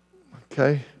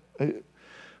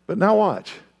now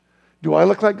watch. Do I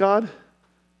look like God?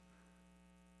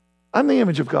 I'm the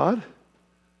image of God.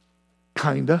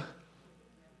 Kinda.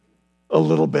 A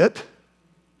little bit.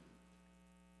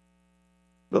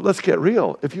 But let's get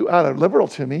real. If you add a liberal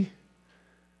to me,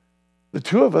 the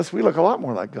two of us, we look a lot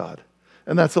more like God.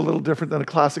 And that's a little different than a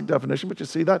classic definition, but you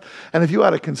see that? And if you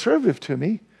add a conservative to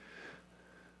me,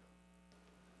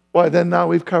 why, then now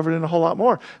we've covered in a whole lot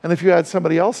more. And if you add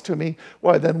somebody else to me,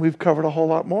 why, then we've covered a whole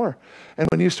lot more. And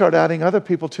when you start adding other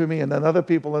people to me, and then other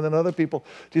people, and then other people,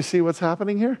 do you see what's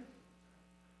happening here?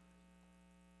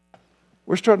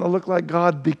 We're starting to look like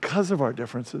God because of our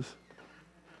differences.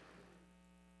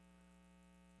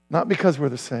 Not because we're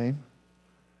the same.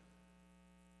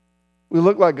 We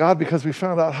look like God because we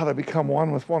found out how to become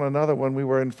one with one another when we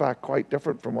were in fact quite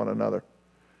different from one another.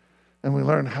 And we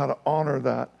learn how to honor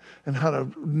that and how to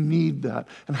need that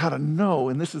and how to know.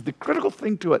 And this is the critical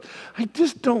thing to it. I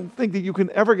just don't think that you can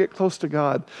ever get close to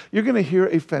God. You're going to hear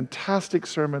a fantastic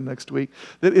sermon next week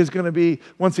that is going to be,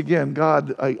 once again,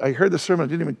 God, I heard the sermon. It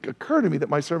didn't even occur to me that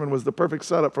my sermon was the perfect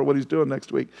setup for what he's doing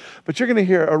next week. But you're going to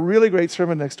hear a really great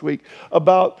sermon next week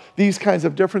about these kinds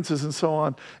of differences and so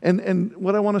on. And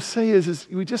what I want to say is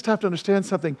we just have to understand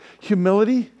something.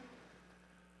 Humility,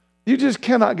 you just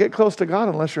cannot get close to God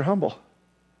unless you're humble.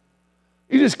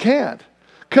 You just can't.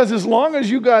 Because as long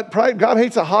as you got pride, God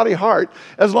hates a haughty heart.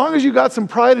 As long as you got some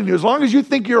pride in you, as long as you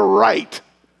think you're right,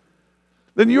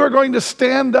 then you are going to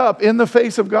stand up in the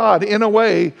face of God in a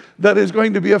way that is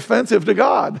going to be offensive to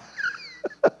God.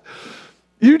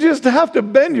 You just have to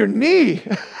bend your knee.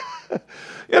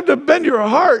 You have to bend your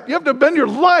heart. You have to bend your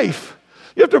life.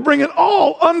 You have to bring it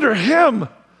all under him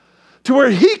to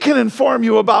where he can inform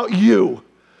you about you.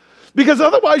 Because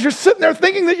otherwise you're sitting there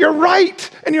thinking that you're right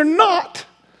and you're not.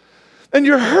 And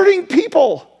you're hurting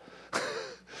people.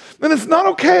 And it's not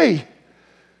okay.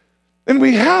 And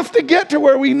we have to get to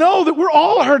where we know that we're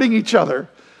all hurting each other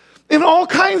in all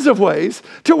kinds of ways,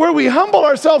 to where we humble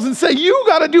ourselves and say, you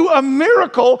got to do a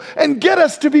miracle and get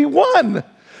us to be one.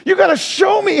 You got to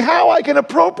show me how I can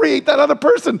appropriate that other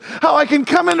person, how I can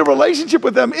come into relationship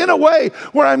with them in a way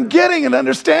where I'm getting and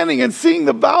understanding and seeing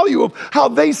the value of how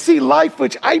they see life,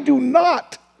 which I do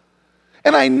not.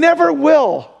 And I never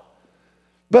will.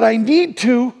 But I need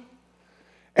to,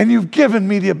 and you've given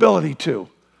me the ability to,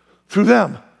 through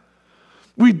them.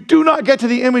 We do not get to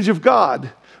the image of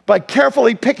God by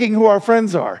carefully picking who our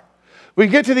friends are. We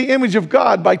get to the image of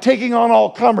God by taking on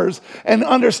all comers and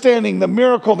understanding the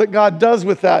miracle that God does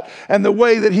with that and the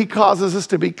way that he causes us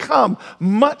to become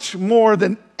much more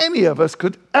than any of us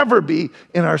could ever be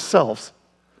in ourselves.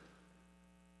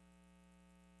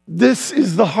 This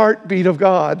is the heartbeat of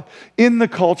God in the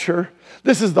culture.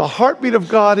 This is the heartbeat of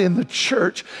God in the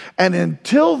church. And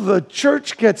until the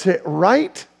church gets it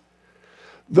right,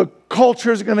 the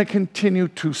culture is going to continue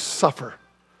to suffer.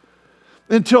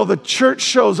 Until the church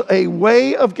shows a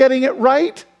way of getting it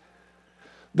right,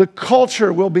 the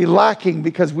culture will be lacking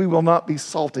because we will not be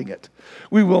salting it.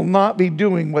 We will not be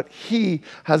doing what he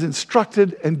has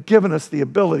instructed and given us the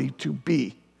ability to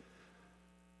be,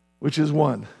 which is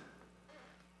one.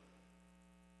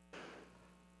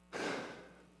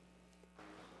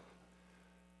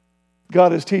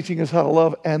 God is teaching us how to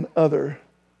love an other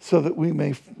so that we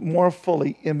may more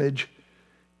fully image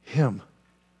him.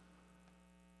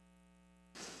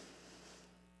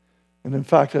 And in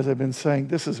fact, as I've been saying,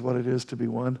 this is what it is to be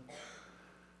one.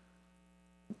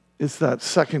 It's that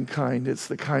second kind. It's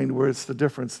the kind where it's the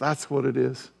difference. That's what it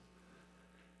is.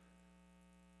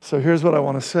 So here's what I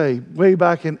want to say. Way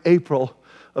back in April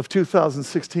of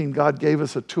 2016, God gave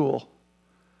us a tool.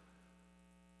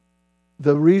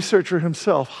 The researcher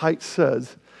himself, Haidt,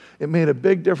 says, it made a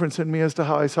big difference in me as to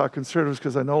how I saw conservatives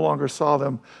because I no longer saw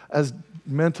them as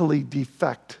mentally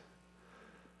defect.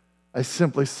 I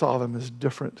simply saw them as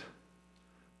different.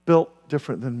 Built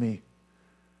different than me.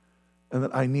 And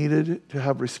that I needed to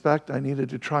have respect. I needed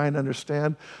to try and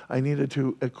understand. I needed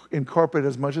to incorporate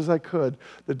as much as I could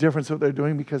the difference of what they're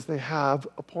doing because they have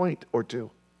a point or two.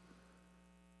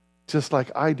 Just like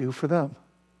I do for them.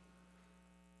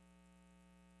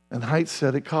 And Haidt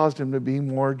said it caused him to be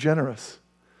more generous.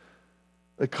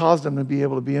 It caused him to be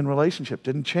able to be in relationship.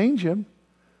 Didn't change him.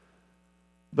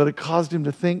 But it caused him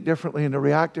to think differently and to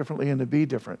react differently and to be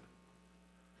different.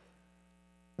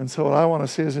 And so what I want to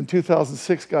say is in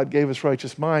 2006, God gave us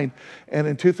righteous mind. And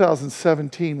in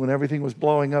 2017, when everything was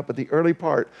blowing up at the early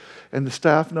part, and the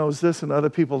staff knows this and other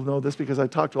people know this because I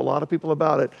talked to a lot of people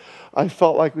about it, I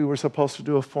felt like we were supposed to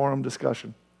do a forum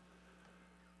discussion.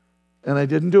 And I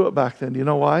didn't do it back then. Do you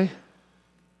know why?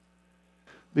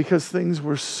 Because things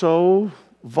were so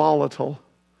volatile,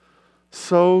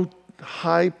 so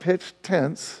high-pitched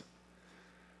tense,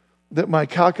 that my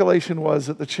calculation was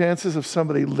that the chances of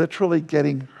somebody literally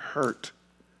getting hurt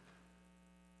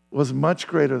was much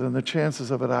greater than the chances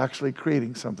of it actually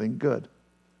creating something good.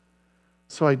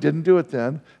 So I didn't do it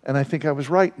then, and I think I was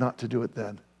right not to do it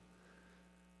then.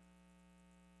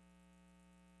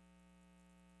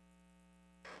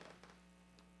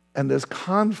 And as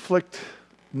conflict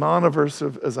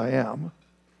non-aversive as I am,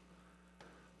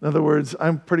 in other words,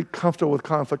 I'm pretty comfortable with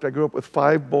conflict. I grew up with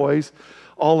 5 boys.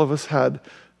 All of us had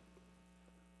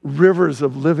rivers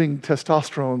of living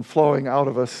testosterone flowing out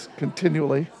of us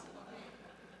continually.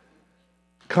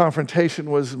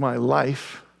 Confrontation was my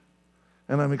life,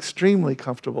 and I'm extremely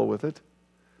comfortable with it.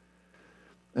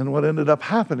 And what ended up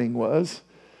happening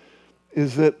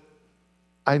is that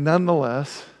I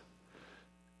nonetheless,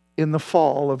 in the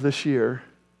fall of this year,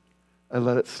 I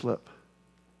let it slip.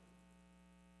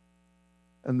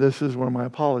 And this is where my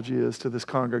apology is to this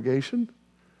congregation,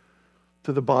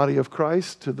 to the body of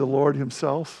Christ, to the Lord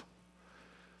himself.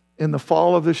 In the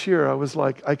fall of this year, I was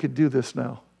like, I could do this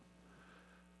now.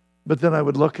 But then I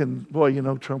would look and, boy,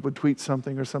 Trump would tweet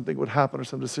something or something would happen or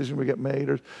some decision would get made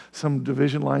or some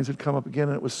division lines would come up again,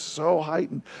 and it was so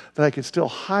heightened that I could still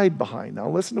hide behind. Now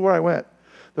listen to where I went.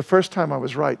 The first time I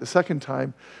was right. The second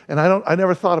time, and I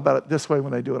never thought about it this way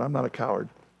when I do it. I'm not a coward.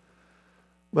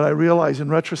 But I realize in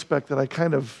retrospect that I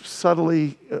kind of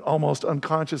subtly, almost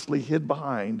unconsciously hid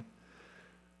behind.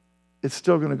 It's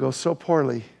still going to go so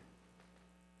poorly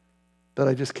that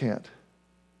I just can't.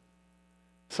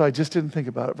 So I just didn't think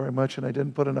about it very much, and I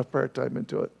didn't put enough prayer time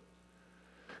into it.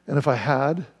 And if I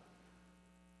had,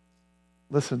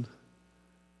 listen,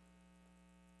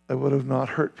 I would have not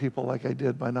hurt people like I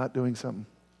did by not doing something.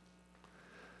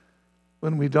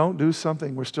 When we don't do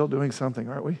something, we're still doing something,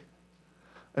 aren't we?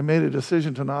 I made a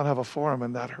decision to not have a forum,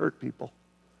 and that hurt people.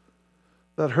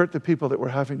 That hurt the people that were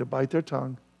having to bite their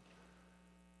tongue,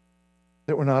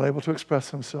 that were not able to express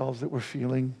themselves, that were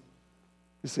feeling.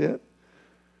 You see it?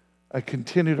 I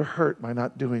continue to hurt by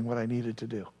not doing what I needed to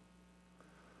do.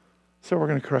 So we're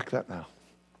going to correct that now.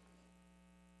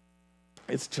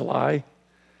 It's July,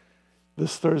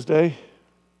 this Thursday.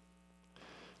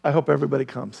 I hope everybody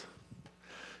comes.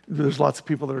 There's lots of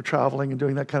people that are traveling and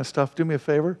doing that kind of stuff. Do me a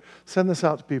favor, send this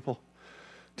out to people.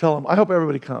 Tell them, I hope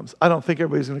everybody comes. I don't think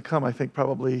everybody's going to come. I think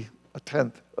probably a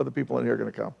tenth of the people in here are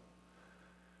going to come.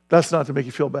 That's not to make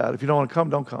you feel bad. If you don't want to come,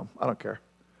 don't come. I don't care.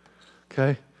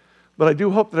 Okay? But I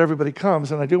do hope that everybody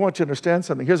comes, and I do want you to understand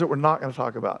something. Here's what we're not going to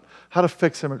talk about. How to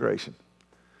fix immigration.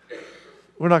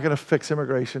 We're not going to fix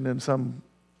immigration in some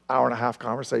hour-and-a-half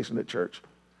conversation at church.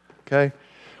 Okay?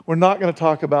 We're not going to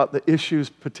talk about the issues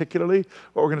particularly.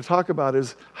 What we're going to talk about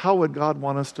is how would God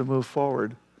want us to move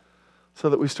forward so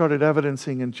that we started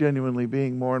evidencing and genuinely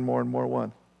being more and more and more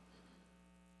one.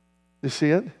 You see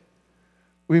it?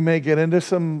 We may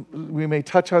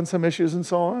touch on some issues and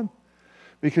so on,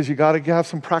 because you got to have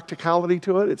some practicality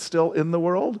to it. It's still in the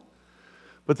world.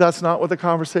 But that's not what the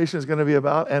conversation is going to be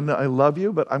about. And I love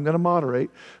you, but I'm going to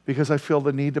moderate because I feel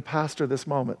the need to pastor this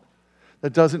moment.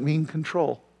 That doesn't mean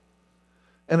control.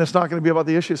 And it's not going to be about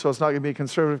the issue, so it's not going to be a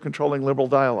conservative, controlling, liberal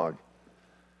dialogue.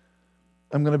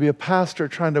 I'm going to be a pastor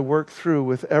trying to work through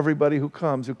with everybody who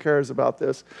comes, who cares about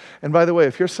this. And by the way,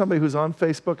 if you're somebody who's on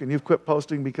Facebook and you've quit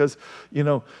posting because,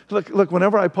 look,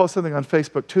 whenever I post something on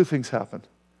Facebook, two things happen.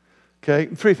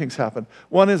 Okay, three things happen.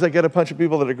 One is I get a bunch of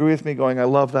people that agree with me going, I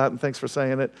love that, and thanks for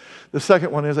saying it. The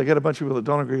second one is I get a bunch of people that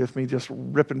don't agree with me just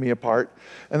ripping me apart.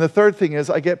 And the third thing is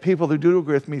I get people who do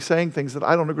agree with me saying things that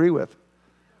I don't agree with.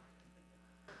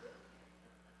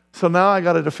 So now I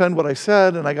got to defend what I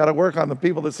said, and I got to work on the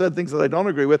people that said things that I don't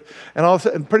agree with.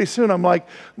 And pretty soon I'm like,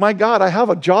 my God, I have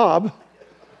a job.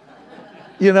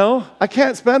 I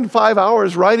can't spend 5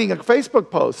 hours writing a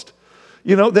Facebook post.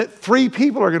 That 3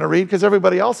 people are going to read because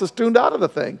everybody else is tuned out of the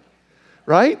thing,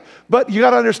 right? But you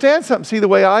got to understand something. See, the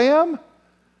way I am,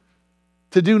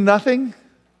 to do nothing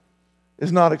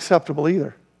is not acceptable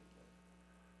either.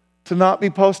 To not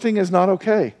be posting is not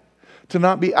okay. To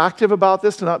not be active about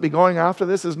this, to not be going after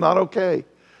this is not okay.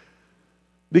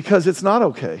 Because it's not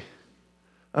okay.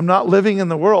 I'm not living in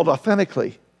the world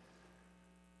authentically.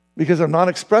 Because I'm not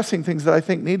expressing things that I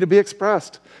think need to be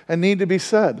expressed and need to be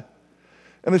said.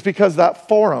 And it's because that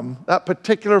forum, that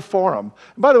particular forum,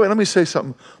 and by the way, let me say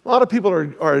something. A lot of people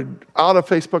are out of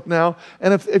Facebook now,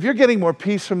 and if you're getting more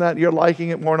peace from that, you're liking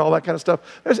it more and all that kind of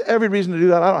stuff, there's every reason to do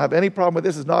that. I don't have any problem with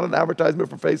this. It's not an advertisement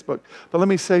for Facebook. But let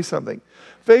me say something.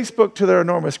 Facebook, to their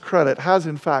enormous credit, has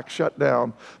in fact shut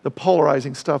down the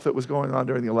polarizing stuff that was going on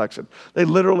during the election. They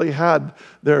literally had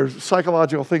their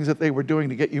psychological things that they were doing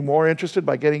to get you more interested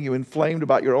by getting you inflamed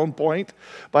about your own point,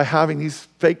 by having these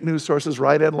fake news sources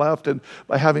right and left, and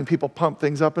by having people pump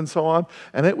things up and so on.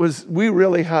 And we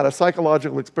really had a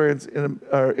psychological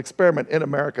experiment in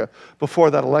America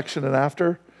before that election and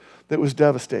after that was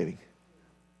devastating.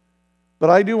 But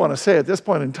I do want to say at this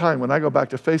point in time, when I go back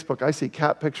to Facebook, I see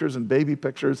cat pictures and baby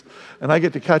pictures, and I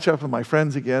get to catch up with my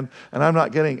friends again, and I'm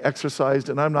not getting exercised,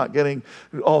 and I'm not getting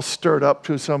all stirred up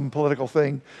to some political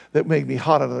thing that made me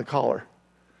hot out of the collar.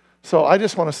 So I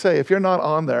just want to say, if you're not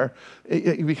on there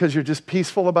because you're just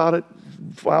peaceful about it,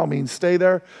 by all means, stay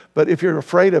there. But if you're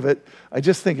afraid of it, I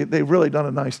just think they've really done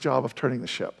a nice job of turning the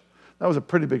ship. That was a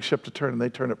pretty big ship to turn, and they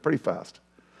turned it pretty fast.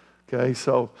 Okay,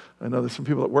 so I know there's some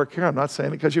people that work here. I'm not saying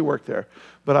it because you work there.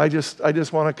 But I just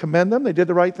want to commend them. They did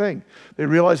the right thing. They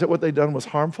realized that what they'd done was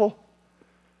harmful,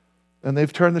 and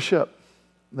they've turned the ship.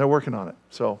 They're working on it.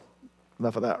 So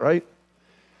enough of that, right?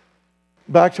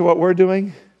 Back to what we're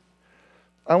doing.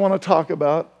 I want to talk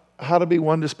about how to be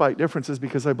one despite differences,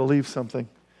 because I believe something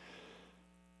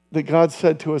that God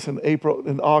said to us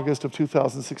in August of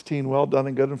 2016, well done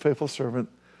and good and faithful servant,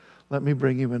 let me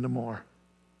bring you into more.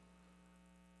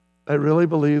 I really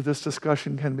believe this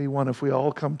discussion can be one, if we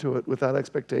all come to it with that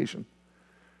expectation,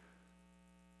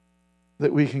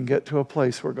 that we can get to a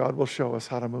place where God will show us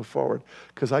how to move forward.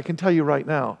 Because I can tell you right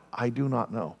now, I do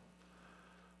not know.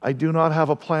 I do not have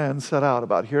a plan set out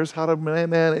about here's how to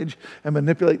manage and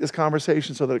manipulate this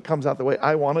conversation so that it comes out the way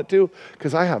I want it to,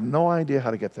 because I have no idea how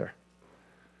to get there.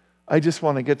 I just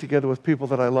want to get together with people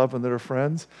that I love and that are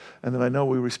friends, and that I know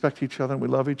we respect each other and we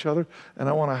love each other, and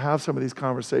I want to have some of these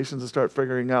conversations and start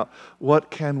figuring out what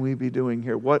can we be doing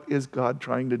here? What is God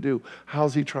trying to do?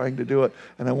 How's He trying to do it?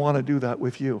 And I want to do that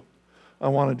with you. I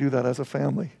want to do that as a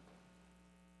family.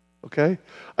 Okay?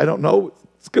 I don't know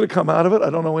what's going to come out of it.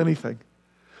 I don't know anything.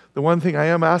 The one thing I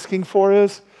am asking for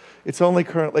is, it's only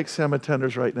Current Lake Sam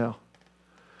attenders right now.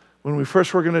 When we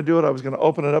first were going to do it, I was going to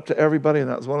open it up to everybody, and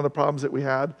that was one of the problems that we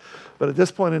had. But at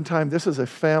this point in time, this is a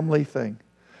family thing.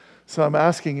 So I'm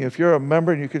asking you, if you're a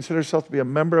member and you consider yourself to be a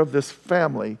member of this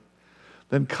family,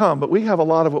 then come. But we have a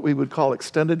lot of what we would call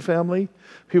extended family,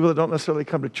 people that don't necessarily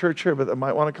come to church here, but that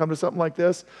might want to come to something like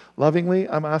this. Lovingly,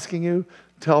 I'm asking you,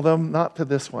 tell them not to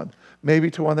this one,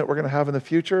 maybe to one that we're going to have in the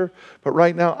future. But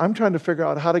right now, I'm trying to figure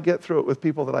out how to get through it with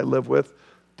people that I live with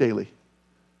daily.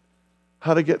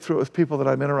 How to get through it with people that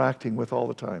I'm interacting with all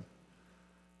the time.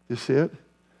 You see it?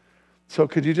 So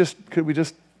could we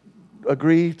just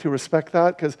agree to respect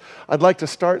that? Because I'd like to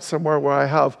start somewhere where I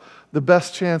have the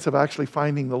best chance of actually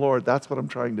finding the Lord. That's what I'm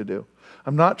trying to do.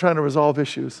 I'm not trying to resolve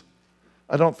issues.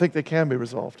 I don't think they can be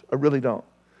resolved. I really don't.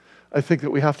 I think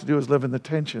that we have to do is live in the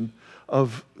tension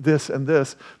of this and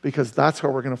this, because that's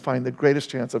where we're going to find the greatest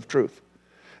chance of truth.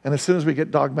 And as soon as we get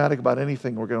dogmatic about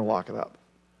anything, we're going to lock it up.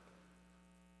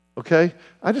 Okay?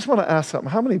 I just want to ask something.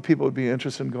 How many people would be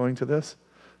interested in going to this?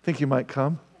 Think you might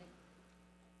come?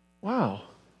 Wow.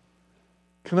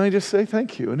 Can I just say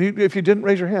thank you? And if you didn't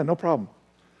raise your hand, no problem.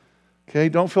 Okay?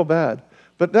 Don't feel bad.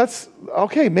 But that's,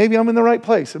 okay, maybe I'm in the right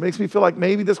place. It makes me feel like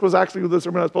maybe this was actually the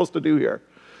sermon I was supposed to do here.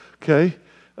 Okay?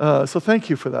 So thank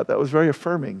you for that. That was very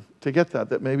affirming to get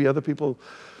that maybe other people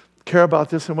care about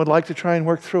this and would like to try and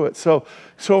work through it. So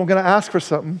I'm going to ask for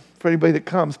something for anybody that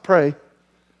comes. Pray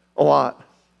a lot.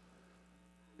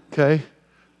 Okay?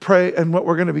 Pray, and what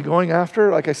we're going to be going after,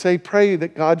 like I say, pray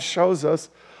that God shows us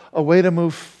a way to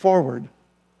move forward.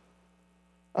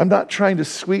 I'm not trying to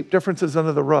sweep differences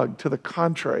under the rug. To the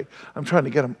contrary, I'm trying to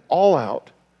get them all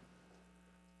out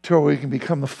to where we can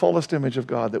become the fullest image of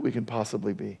God that we can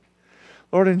possibly be.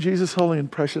 Lord, in Jesus' holy and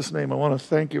precious name, I want to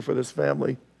thank you for this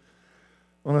family.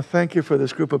 I want to thank you for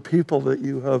this group of people that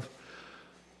you have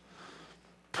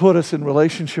put us in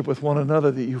relationship with one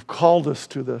another, that you've called us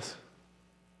to this.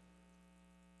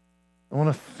 I want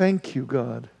to thank you,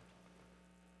 God,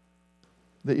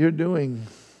 that you're doing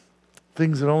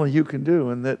things that only you can do,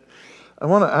 and that I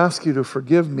want to ask you to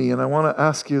forgive me, and I want to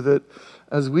ask you that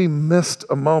as we missed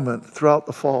a moment throughout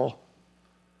the fall,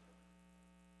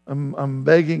 I'm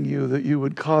begging you that you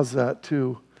would cause that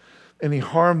to, any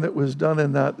harm that was done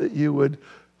in that you would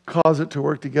cause it to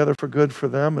work together for good for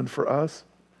them and for us,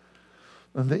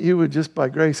 and that you would just by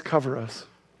grace cover us.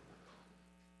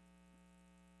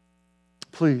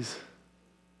 Please.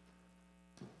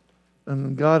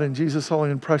 And God, in Jesus' holy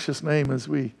and precious name, as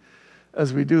we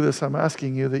do this, I'm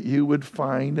asking you that you would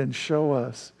find and show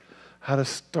us how to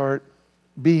start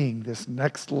being this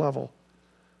next level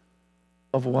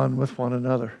of one with one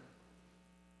another.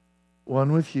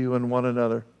 One with you and one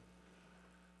another.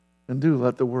 And do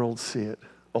let the world see it,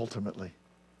 ultimately.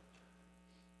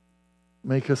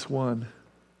 Make us one.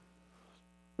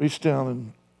 Reach down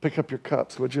and pick up your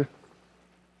cups, would you?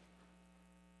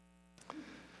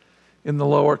 In the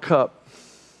lower cup,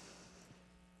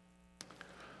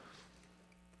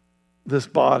 this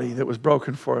body that was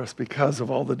broken for us because of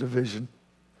all the division,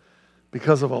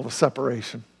 because of all the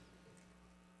separation.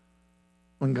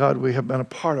 When God, we have been a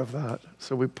part of that.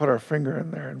 So we put our finger in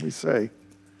there and we say,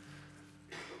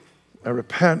 I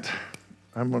repent,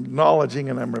 I'm acknowledging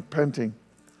and I'm repenting.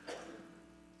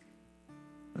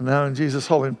 And now in Jesus'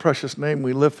 holy and precious name,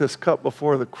 we lift this cup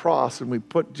before the cross and we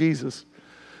put Jesus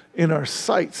in our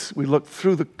sights. We look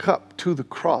through the cup to the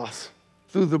cross,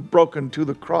 through the broken to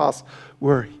the cross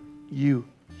where you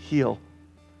heal.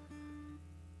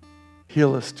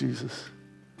 Heal us, Jesus.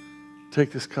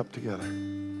 Take this cup together.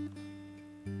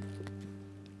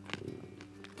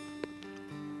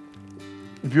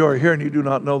 If you are here and you do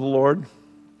not know the Lord,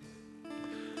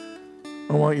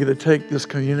 I want you to take this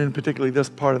communion, particularly this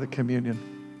part of the communion.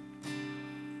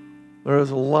 There is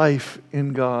a life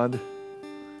in God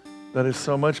that is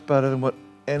so much better than what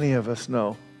any of us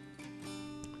know.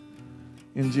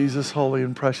 In Jesus' holy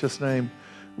and precious name,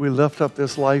 we lift up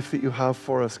this life that you have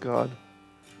for us, God.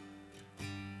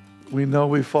 We know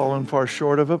we've fallen far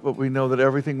short of it, but we know that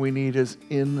everything we need is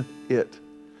in it.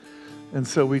 And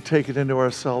so we take it into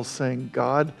ourselves saying,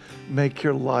 God, make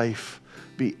your life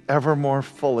be ever more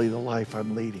fully the life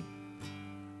I'm leading.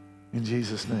 In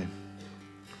Jesus' name.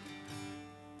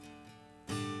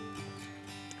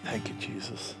 Thank you,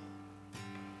 Jesus.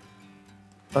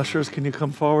 Ushers, can you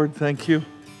come forward? Thank you.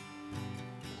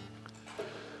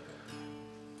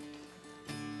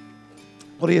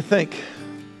 What do you think?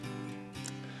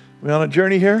 We on a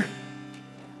journey here?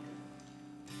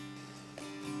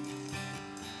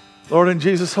 Lord, in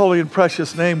Jesus' holy and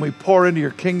precious name, we pour into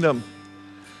your kingdom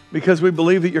because we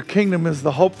believe that your kingdom is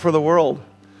the hope for the world.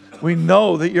 We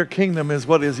know that your kingdom is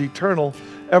what is eternal.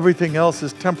 Everything else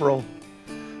is temporal.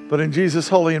 But in Jesus'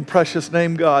 holy and precious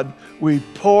name, God, we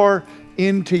pour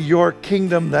into your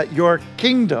kingdom that your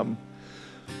kingdom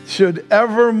should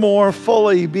ever more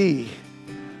fully be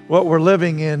what we're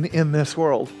living in this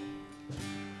world.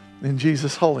 In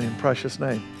Jesus' holy and precious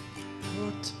name.